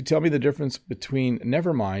moi. Could you tell me the difference between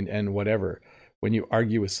never mind and whatever when you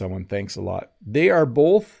argue with someone? Thanks a lot. They are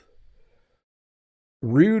both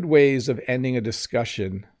rude ways of ending a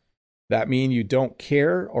discussion that mean you don't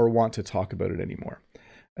care or want to talk about it anymore,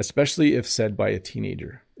 especially if said by a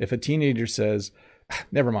teenager. If a teenager says,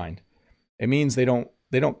 never mind, it means they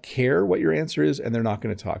don't care what your answer is and they're not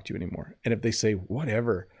going to talk to you anymore. And if they say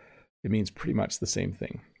whatever, it means pretty much the same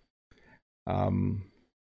thing.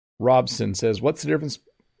 Robson says, what's the difference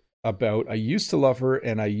about I used to love her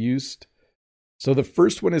and I used... So the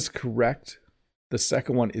first one is correct. The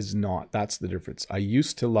second one is not. That's the difference. I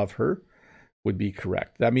used to love her would be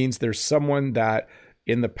correct. That means there's someone that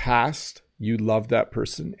in the past you loved that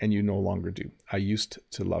person and you no longer do. I used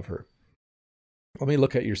to love her. Let me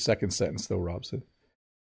look at your second sentence though, Robson.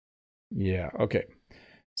 Yeah, okay.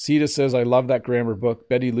 Sita says, I love that grammar book.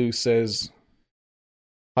 Betty Lou says,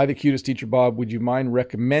 hi, the cutest teacher, Bob. Would you mind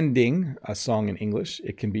recommending a song in English?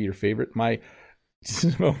 It can be your favorite. My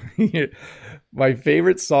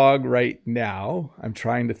favorite song right now, I'm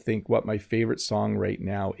trying to think what my favorite song right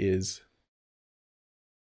now is.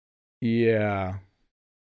 Yeah.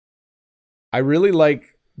 I really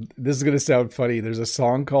like, this is going to sound funny. There's a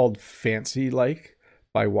song called Fancy Like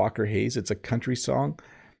by Walker Hayes. It's a country song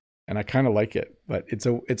and I kind of like it, but it's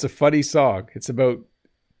a funny song. It's about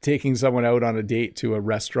taking someone out on a date to a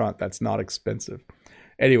restaurant that's not expensive.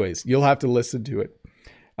 Anyways, you'll have to listen to it.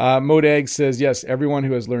 Modag says, yes, everyone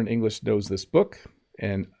who has learned English knows this book.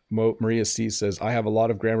 And Maria C says, I have a lot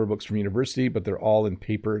of grammar books from university, but they're all in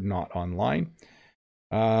paper, not online.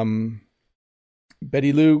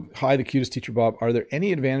 Betty Lou, hi, the cutest teacher, Bob. Are there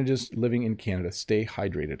any advantages living in Canada? Stay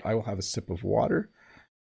hydrated. I will have a sip of water.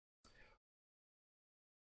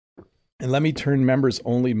 And let me turn members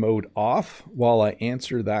only mode off while I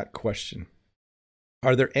answer that question.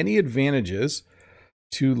 Are there any advantages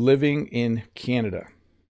to living in Canada?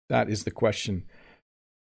 That is the question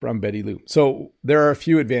from Betty Lou. So there are a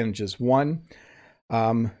few advantages. One,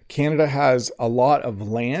 Canada has a lot of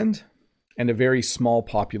land and a very small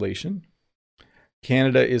population.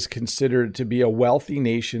 Canada is considered to be a wealthy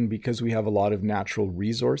nation because we have a lot of natural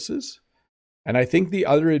resources. And I think the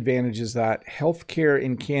other advantage is that healthcare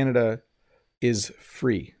in Canada is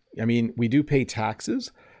free. I mean, we do pay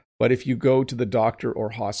taxes, but if you go to the doctor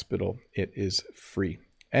or hospital, it is free.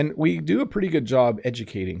 And we do a pretty good job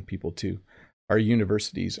educating people too. Our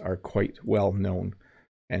universities are quite well known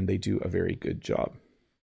and they do a very good job.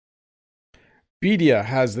 Bedia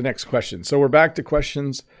has the next question. So we're back to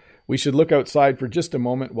questions. We should look outside for just a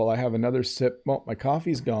moment while I have another sip. Well, my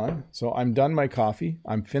coffee's gone. So I'm done my coffee.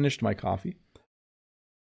 I'm finished my coffee.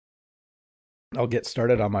 I'll get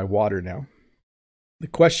started on my water now. The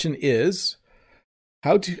question is,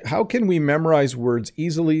 how can we memorize words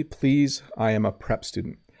easily? Please, I am a prep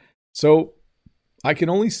student. So I can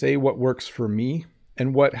only say what works for me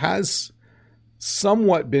and what has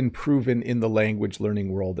somewhat been proven in the language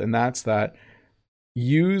learning world, and that's that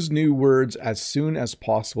use new words as soon as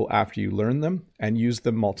possible after you learn them and use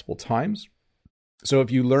them multiple times. So if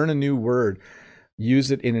you learn a new word, use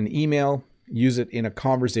it in an email, use it in a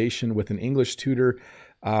conversation with an English tutor,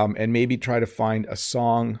 and maybe try to find a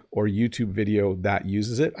song or YouTube video that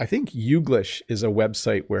uses it. I think Youglish is a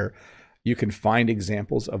website where you can find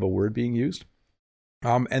examples of a word being used.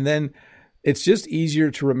 And then it's just easier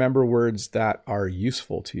to remember words that are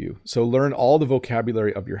useful to you. So learn all the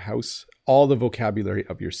vocabulary of your house, all the vocabulary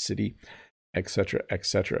of your city, etc.,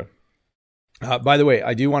 etc. By the way,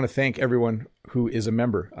 I do want to thank everyone who is a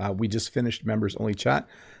member. We just finished members only chat.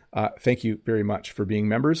 Thank you very much for being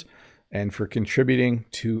members and for contributing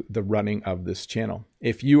to the running of this channel.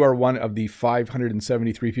 If you are one of the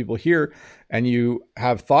 573 people here and you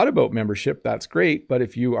have thought about membership, that's great. But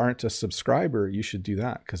if you aren't a subscriber, you should do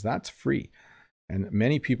that because that's free. And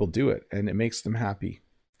many people do it and it makes them happy,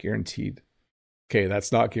 guaranteed. Okay,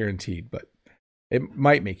 that's not guaranteed, but it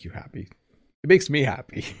might make you happy. It makes me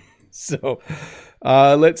happy. So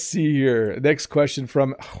let's see here. Next question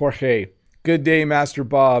from Jorge. Good day, Master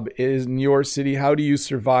Bob. In your city, how do you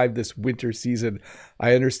survive this winter season?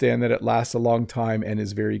 I understand that it lasts a long time and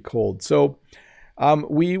is very cold. So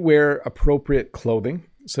we wear appropriate clothing.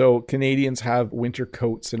 So Canadians have winter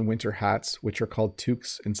coats and winter hats, which are called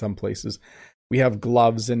toques in some places. We have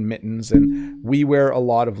gloves and mittens, and we wear a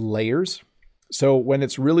lot of layers. So when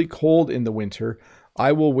it's really cold in the winter,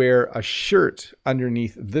 I will wear a shirt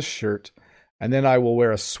underneath this shirt, and then I will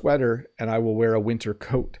wear a sweater, and I will wear a winter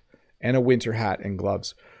coat and a winter hat and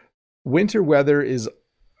gloves. Winter weather is,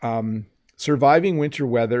 surviving winter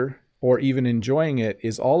weather or even enjoying it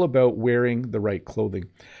is all about wearing the right clothing.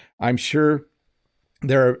 I'm sure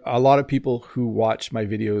there are a lot of people who watch my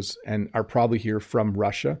videos and are probably here from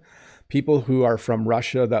Russia. People who are from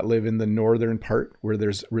Russia that live in the northern part where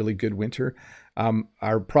there's really good winter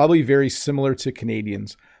are probably very similar to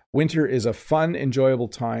Canadians. Winter is a fun, enjoyable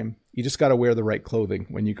time. You just got to wear the right clothing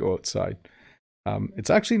when you go outside. It's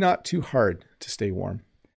actually not too hard to stay warm.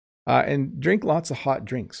 And drink lots of hot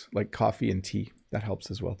drinks like coffee and tea. That helps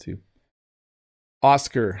as well too.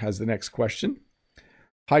 Oscar has the next question.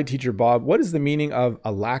 Hi, Teacher Bob. What is the meaning of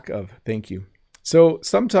a lack of? Thank you. So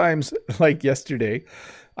sometimes, like yesterday,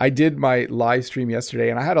 I did my live stream yesterday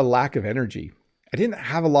and I had a lack of energy. I didn't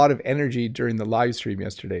have a lot of energy during the live stream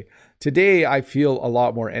yesterday. Today, I feel a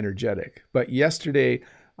lot more energetic. But yesterday,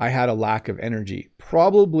 I had a lack of energy,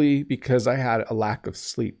 probably because I had a lack of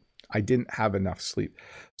sleep. I didn't have enough sleep.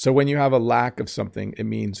 So when you have a lack of something, it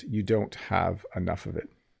means you don't have enough of it.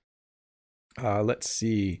 Let's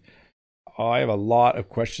see. Oh, I have a lot of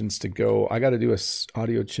questions to go. I got to do a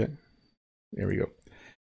audio check. There we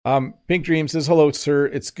go. Pink Dream says, hello, sir.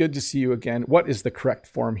 It's good to see you again. What is the correct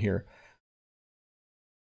form here?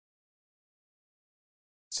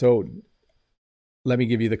 So let me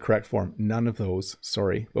give you the correct form. None of those,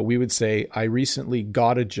 sorry. But we would say, I recently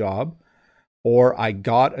got a job, or I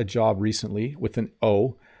got a job recently with an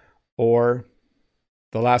O, or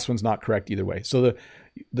the last one's not correct either way. So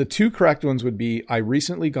the two correct ones would be, I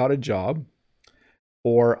recently got a job,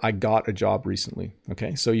 or I got a job recently.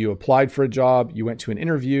 Okay, so you applied for a job, you went to an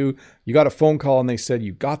interview, you got a phone call and they said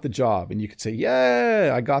you got the job. And you could say,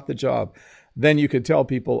 yeah, I got the job. Then you could tell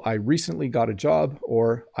people, I recently got a job,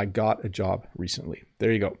 or I got a job recently.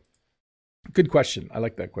 There you go. Good question. I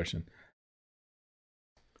like that question.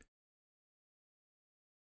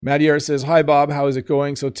 Madiar says, hi, Bob. How is it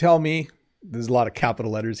going? So tell me, there's a lot of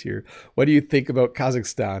capital letters here. What do you think about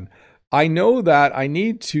Kazakhstan? I know that I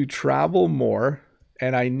need to travel more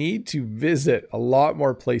and I need to visit a lot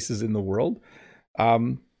more places in the world.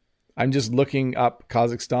 I'm just looking up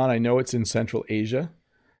Kazakhstan. I know it's in Central Asia,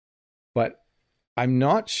 but I'm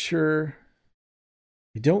not sure.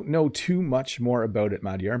 I don't know too much more about it,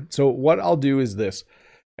 Madiar. So what I'll do is this,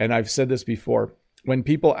 and I've said this before, when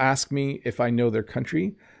people ask me if I know their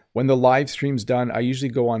country, when the live stream's done, I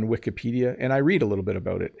usually go on Wikipedia and I read a little bit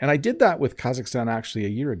about it. And I did that with Kazakhstan actually a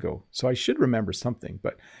year ago. So I should remember something,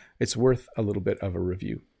 but it's worth a little bit of a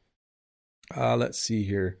review. Let's see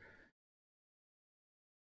here.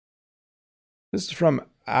 This is from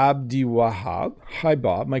Abdi Wahab. Hi,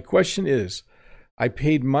 Bob. My question is, I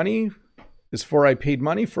paid money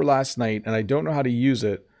for last night and I don't know how to use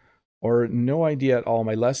it, or no idea at all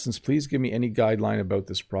my lessons. Please give me any guideline about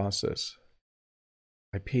this process.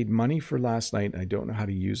 I paid money for last night and I don't know how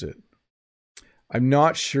to use it. I'm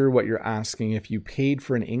not sure what you're asking. If you paid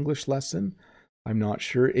for an English lesson, I'm not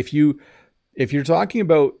sure. If you're talking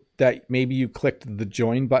about that, maybe you clicked the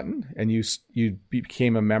join button and you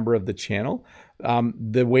became a member of the channel.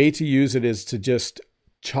 The way to use it is to just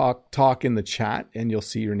talk in the chat and you'll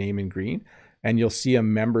see your name in green, and you'll see a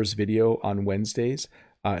members video on Wednesdays,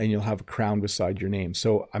 and you'll have a crown beside your name.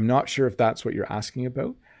 So I'm not sure if that's what you're asking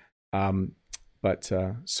about. But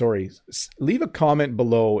sorry, leave a comment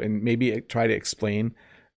below and maybe try to explain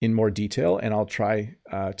in more detail, and I'll try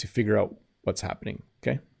to figure out what's happening.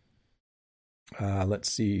 Okay.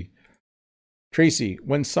 Let's see. Tracy,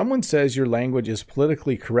 when someone says your language is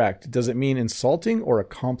politically correct, does it mean insulting or a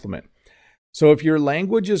compliment? So if your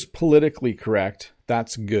language is politically correct,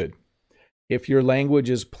 that's good. If your language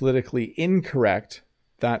is politically incorrect,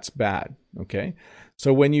 that's bad. Okay.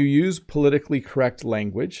 So when you use politically correct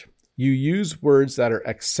language, you use words that are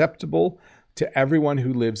acceptable to everyone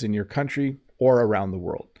who lives in your country or around the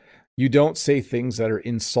world. You don't say things that are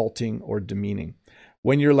insulting or demeaning.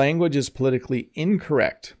 When your language is politically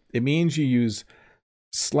incorrect, it means you use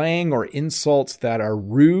slang or insults that are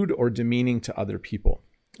rude or demeaning to other people.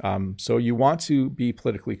 So you want to be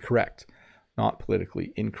politically correct, not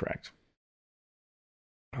politically incorrect.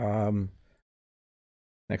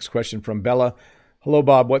 Next question from Bella. Hello,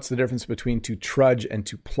 Bob. What's the difference between to trudge and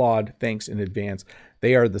to plod? Thanks in advance.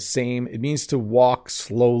 They are the same. It means to walk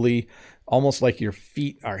slowly, almost like your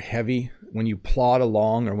feet are heavy. When you plod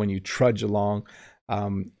along or when you trudge along,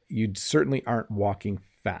 you certainly aren't walking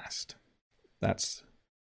fast. That's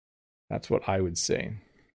what I would say.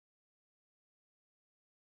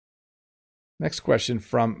 Next question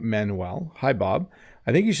from Manuel. Hi, Bob.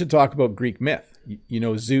 I think you should talk about Greek myth,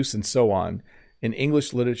 Zeus and so on, in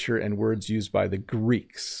English literature and words used by the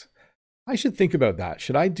Greeks. I should think about that.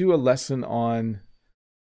 Should I do a lesson on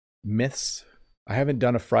myths? I haven't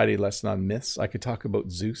done a Friday lesson on myths. I could talk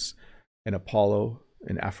about Zeus and Apollo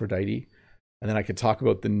and Aphrodite. And then I could talk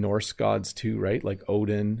about the Norse gods too, right? Like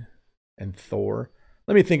Odin and Thor.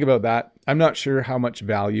 Let me think about that. I'm not sure how much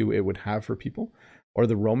value it would have for people. Or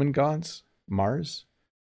the Roman gods, Mars.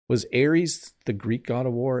 Was Ares the Greek god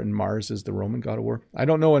of war and Mars is the Roman god of war? I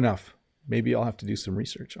don't know enough. Maybe I'll have to do some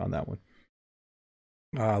research on that one.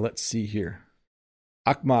 Let's see here.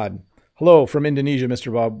 Ahmad. Hello from Indonesia,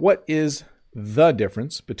 Mr. Bob. What is the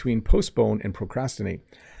difference between postpone and procrastinate?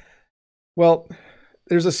 Well,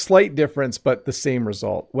 there's a slight difference, but the same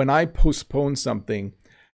result. When I postpone something,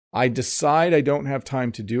 I decide I don't have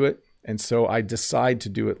time to do it, and so I decide to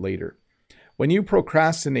do it later. When you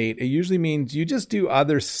procrastinate, it usually means you just do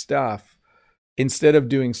other stuff instead of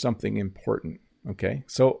doing something important. Okay,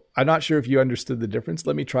 so I'm not sure if you understood the difference.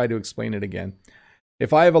 Let me try to explain it again.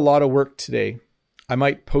 If I have a lot of work today, I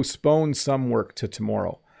might postpone some work to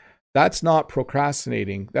tomorrow. That's not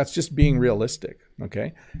procrastinating. That's just being realistic.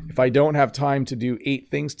 Okay, if I don't have time to do 8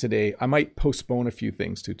 things today, I might postpone a few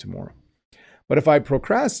things to tomorrow. But if I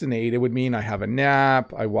procrastinate, it would mean I have a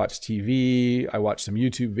nap, I watch TV, I watch some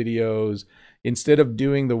YouTube videos. Instead of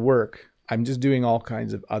doing the work, I'm just doing all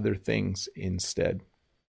kinds of other things instead.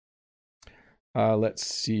 Let's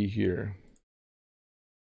see here.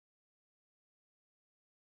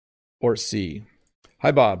 Or C.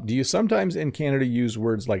 Hi, Bob. Do you sometimes in Canada use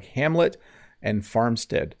words like hamlet and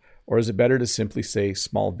farmstead? Or is it better to simply say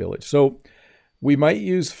small village? So we might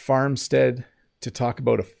use farmstead to talk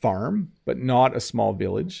about a farm, but not a small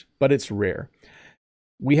village, but it's rare.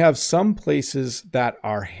 We have some places that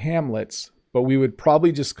are hamlets, but we would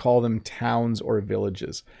probably just call them towns or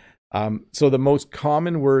villages. So the most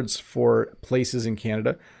common words for places in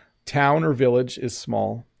Canada, town or village is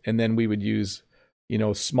small, and then we would use,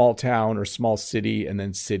 small town or small city, and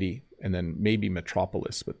then maybe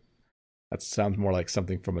metropolis, but that sounds more like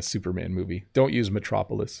something from a Superman movie. Don't use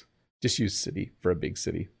metropolis, just use city for a big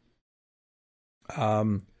city.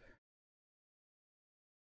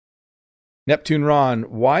 Neptune Ron,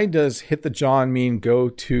 why does hit the John mean go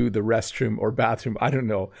to the restroom or bathroom? I don't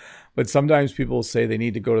know, but sometimes people say they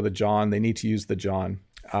need to go to the John, they need to use the John.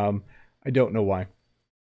 I don't know why.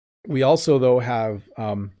 We also though have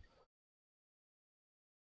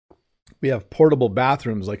we have portable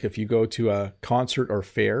bathrooms. Like if you go to a concert or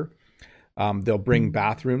fair, they'll bring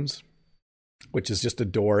bathrooms, which is just a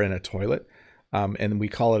door and a toilet. And we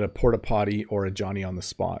call it a porta potty or a Johnny on the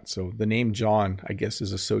spot. So the name John, I guess,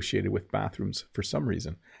 is associated with bathrooms for some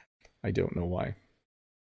reason. I don't know why.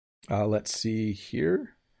 Let's see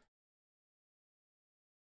here.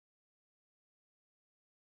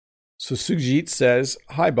 So Sujit says,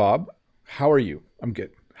 hi, Bob. How are you? I'm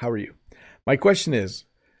good. How are you? My question is,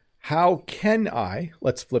 how can I,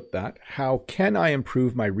 let's flip that. How can I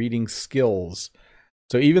improve my reading skills?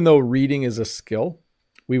 So even though reading is a skill,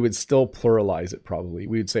 we would still pluralize it probably.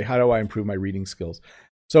 We would say, how do I improve my reading skills?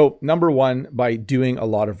 So number 1, by doing a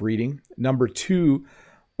lot of reading. Number 2,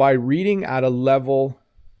 by reading at a level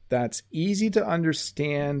that's easy to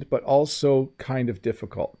understand, but also kind of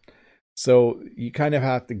difficult. So you kind of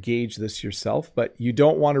have to gauge this yourself, but you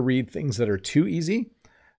don't want to read things that are too easy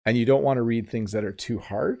and you don't want to read things that are too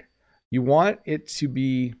hard. You want it to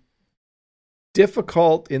be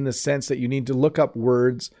difficult in the sense that you need to look up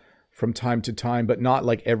words from time to time, but not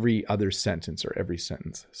like every other sentence or every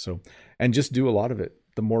sentence. So, and just do a lot of it.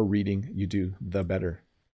 The more reading you do, the better.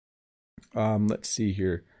 Let's see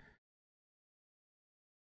here.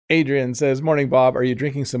 Adrian says, morning, Bob. Are you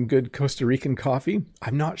drinking some good Costa Rican coffee?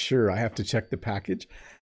 I'm not sure. I have to check the package.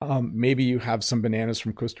 Maybe you have some bananas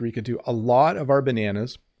from Costa Rica too. A lot of our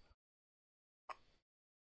bananas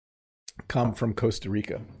come from Costa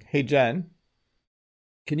Rica. Hey, Jen,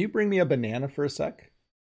 can you bring me a banana for a sec?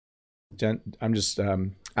 Jen, I'm just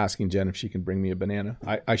asking Jen if she can bring me a banana.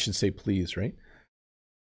 I should say please, right?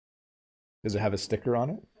 Does it have a sticker on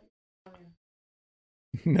it?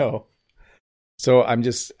 No. So I'm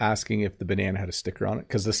just asking if the banana had a sticker on it,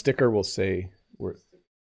 because the sticker will say,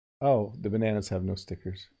 oh, the bananas have no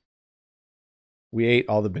stickers. We ate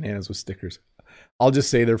all the bananas with stickers. I'll just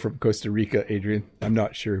say they're from Costa Rica, Adrian. I'm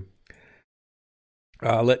not sure.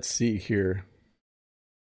 Let's see here.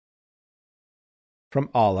 From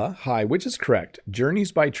Allah, hi, which is correct?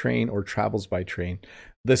 Journeys by train or travels by train?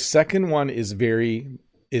 The second one is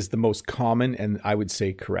the most common and I would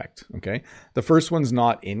say correct. Okay. The first one's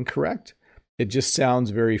not incorrect. It just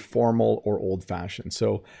sounds very formal or old-fashioned.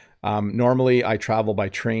 So normally I travel by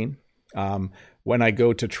train. When I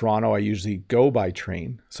go to Toronto, I usually go by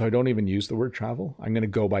train. So I don't even use the word travel. I'm going to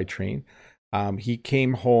go by train. He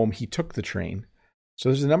came home. He took the train. So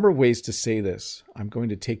there's a number of ways to say this. I'm going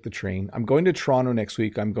to take the train. I'm going to Toronto next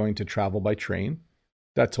week. I'm going to travel by train.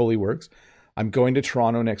 That totally works. I'm going to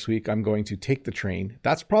Toronto next week. I'm going to take the train.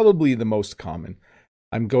 That's probably the most common.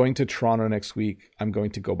 I'm going to Toronto next week. I'm going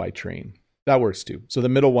to go by train. That works too. So the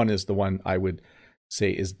middle one is the one I would say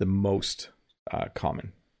is the most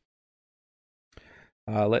common.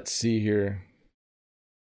 Let's see here.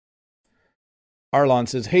 Arlon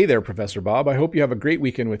says, hey there, Professor Bob. I hope you have a great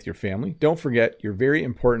weekend with your family. Don't forget, you're very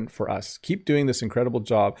important for us. Keep doing this incredible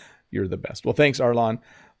job. You're the best. Well, thanks, Arlon.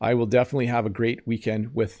 I will definitely have a great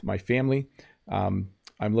weekend with my family. I'm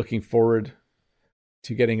looking forward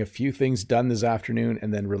to getting a few things done this afternoon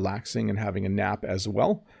and then relaxing and having a nap as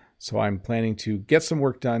well. So I'm planning to get some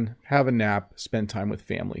work done, have a nap, spend time with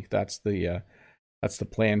family. That's the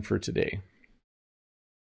plan for today.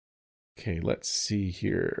 Okay, let's see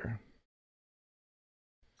here.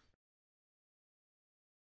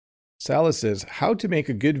 Salah says, how to make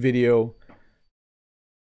a good video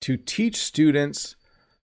to teach students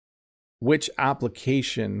which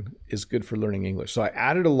application is good for learning English. So I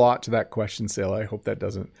added a lot to that question, Salah. I hope that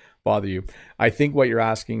doesn't bother you. I think what you're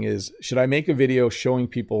asking is, should I make a video showing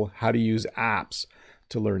people how to use apps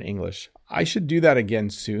to learn English? I should do that again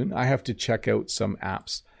soon. I have to check out some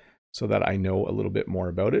apps so that I know a little bit more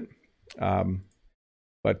about it.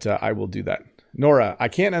 But I will do that. Nora, I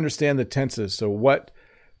can't understand the tenses. So what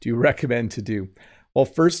do you recommend to do? Well,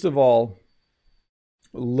 first of all,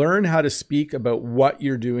 learn how to speak about what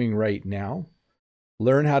you're doing right now.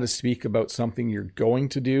 Learn how to speak about something you're going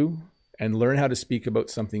to do, and learn how to speak about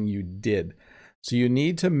something you did. So you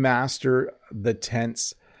need to master the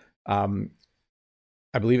tense.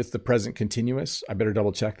 I believe it's the present continuous. I better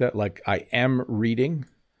double check that. Like, I am reading.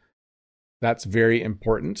 That's very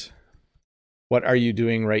important. What are you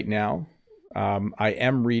doing right now? I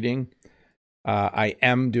am reading. I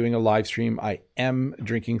am doing a live stream. I am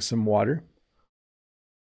drinking some water.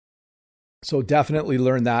 So definitely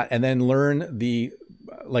learn that, and then learn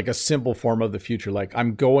like a simple form of the future. Like,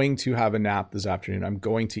 I'm going to have a nap this afternoon. I'm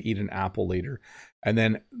going to eat an apple later. And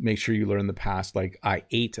then make sure you learn the past. Like, I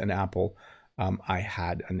ate an apple. I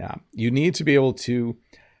had a nap. You need to be able to,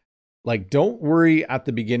 like, don't worry at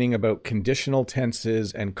the beginning about conditional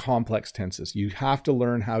tenses and complex tenses. You have to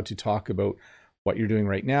learn how to talk about what you're doing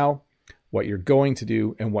right now, what you're going to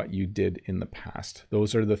do, and what you did in the past.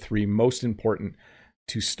 Those are the three most important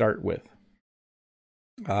to start with.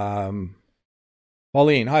 Pauline,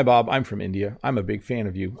 hi Bob, I'm from India. I'm a big fan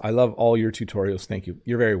of you. I love all your tutorials. Thank you.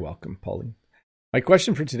 You're very welcome, Pauline. My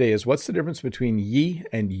question for today is, what's the difference between ye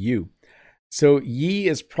and you? So ye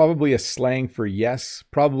is probably a slang for yes,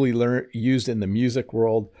 probably used in the music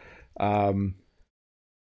world.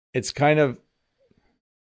 It's kind of,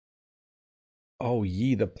 oh,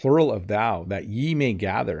 ye, the plural of thou, that ye may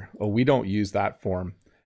gather. Oh, we don't use that form.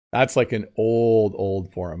 That's like an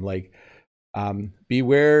old form. Like,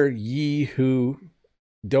 beware ye who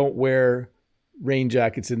don't wear rain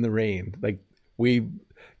jackets in the rain. Like,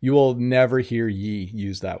 you will never hear ye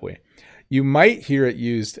used that way. You might hear it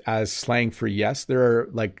used as slang for yes. There are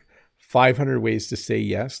like 500 ways to say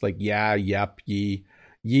yes, like yeah, yep, ye.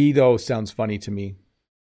 Ye, though, sounds funny to me.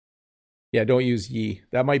 Yeah, don't use ye.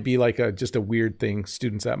 That might be like just a weird thing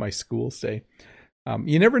students at my school say.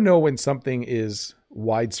 You never know when something is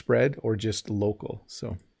widespread or just local.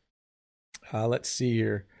 So let's see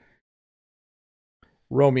here.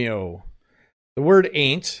 Romeo. The word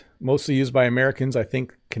ain't, mostly used by Americans. I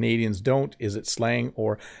think Canadians don't. Is it slang?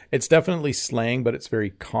 Or it's definitely slang, but it's very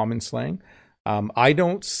common slang. I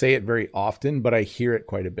don't say it very often, but I hear it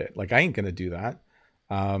quite a bit. Like, I ain't going to do that.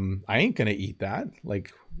 I ain't going to eat that.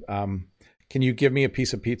 Like, can you give me a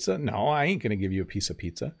piece of pizza? No, I ain't going to give you a piece of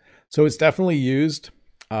pizza. So it's definitely used.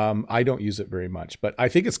 I don't use it very much, but I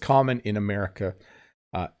think it's common in America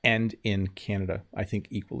and in Canada, I think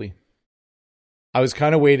equally. I was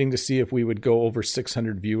kind of waiting to see if we would go over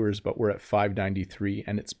 600 viewers, but we're at 593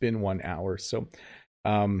 and it's been 1 hour. So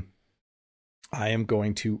I am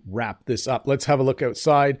going to wrap this up. Let's have a look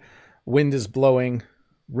outside. Wind is blowing.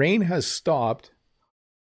 Rain has stopped,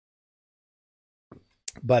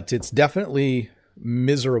 but it's definitely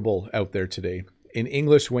miserable out there today. In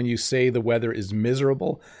English, when you say the weather is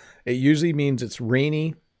miserable, it usually means it's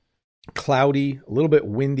rainy, cloudy, a little bit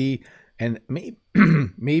windy, and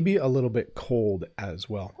maybe a little bit cold as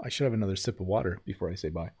well. I should have another sip of water before I say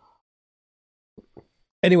bye.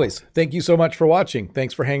 Anyways, thank you so much for watching.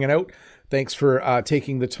 Thanks for hanging out. Thanks for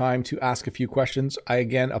taking the time to ask a few questions. I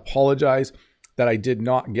again apologize that I did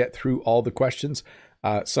not get through all the questions.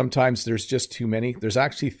 Sometimes there's just too many. There's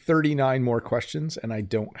actually 39 more questions and I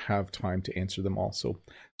don't have time to answer them all. So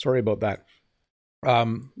sorry about that.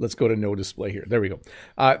 Let's go to no display here. There we go.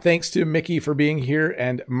 Thanks to Mickey for being here,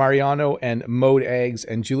 and Mariano and Mode Eggs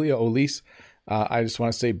and Julia Olise. I just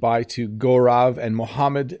want to say bye to Gaurav and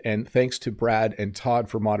Mohammed, and thanks to Brad and Todd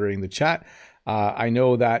for moderating the chat. I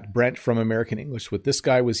know that Brent from American English with This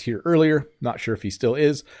Guy was here earlier. Not sure if he still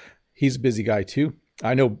is. He's a busy guy too.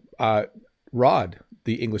 I know Rod,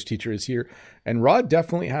 the English teacher, is here, and Rod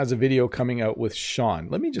definitely has a video coming out with Sean.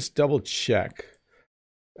 Let me just double check.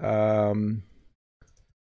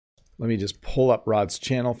 Let me just pull up Rod's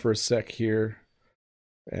channel for a sec here.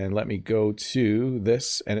 And let me go to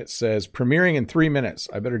this. And it says premiering in 3 minutes.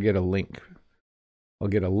 I better get a link. I'll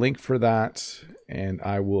get a link for that. And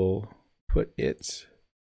I will put it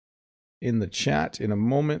in the chat in a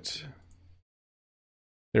moment.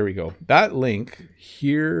 There we go. That link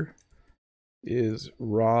here is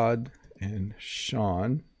Rod and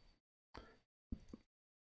Sean.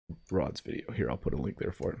 Rod's video. Here, I'll put a link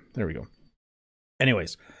there for it. There we go.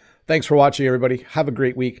 Anyways. Thanks for watching, everybody. Have a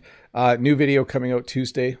great week. New video coming out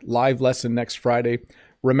Tuesday. Live lesson next Friday.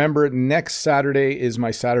 Remember, next Saturday is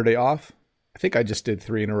my Saturday off. I think I just did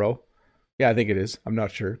 3 in a row. Yeah, I think it is. I'm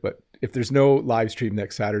not sure. But if there's no live stream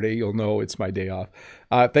next Saturday, you'll know it's my day off.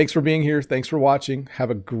 Thanks for being here. Thanks for watching.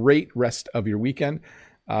 Have a great rest of your weekend.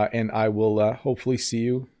 And I will hopefully see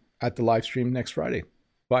you at the live stream next Friday.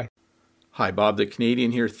 Bye. Hi, Bob the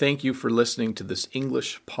Canadian here. Thank you for listening to this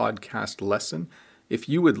English podcast lesson. If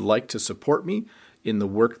you would like to support me in the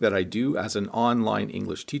work that I do as an online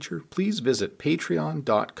English teacher, please visit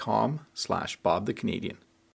patreon.com/Bob the Canadian.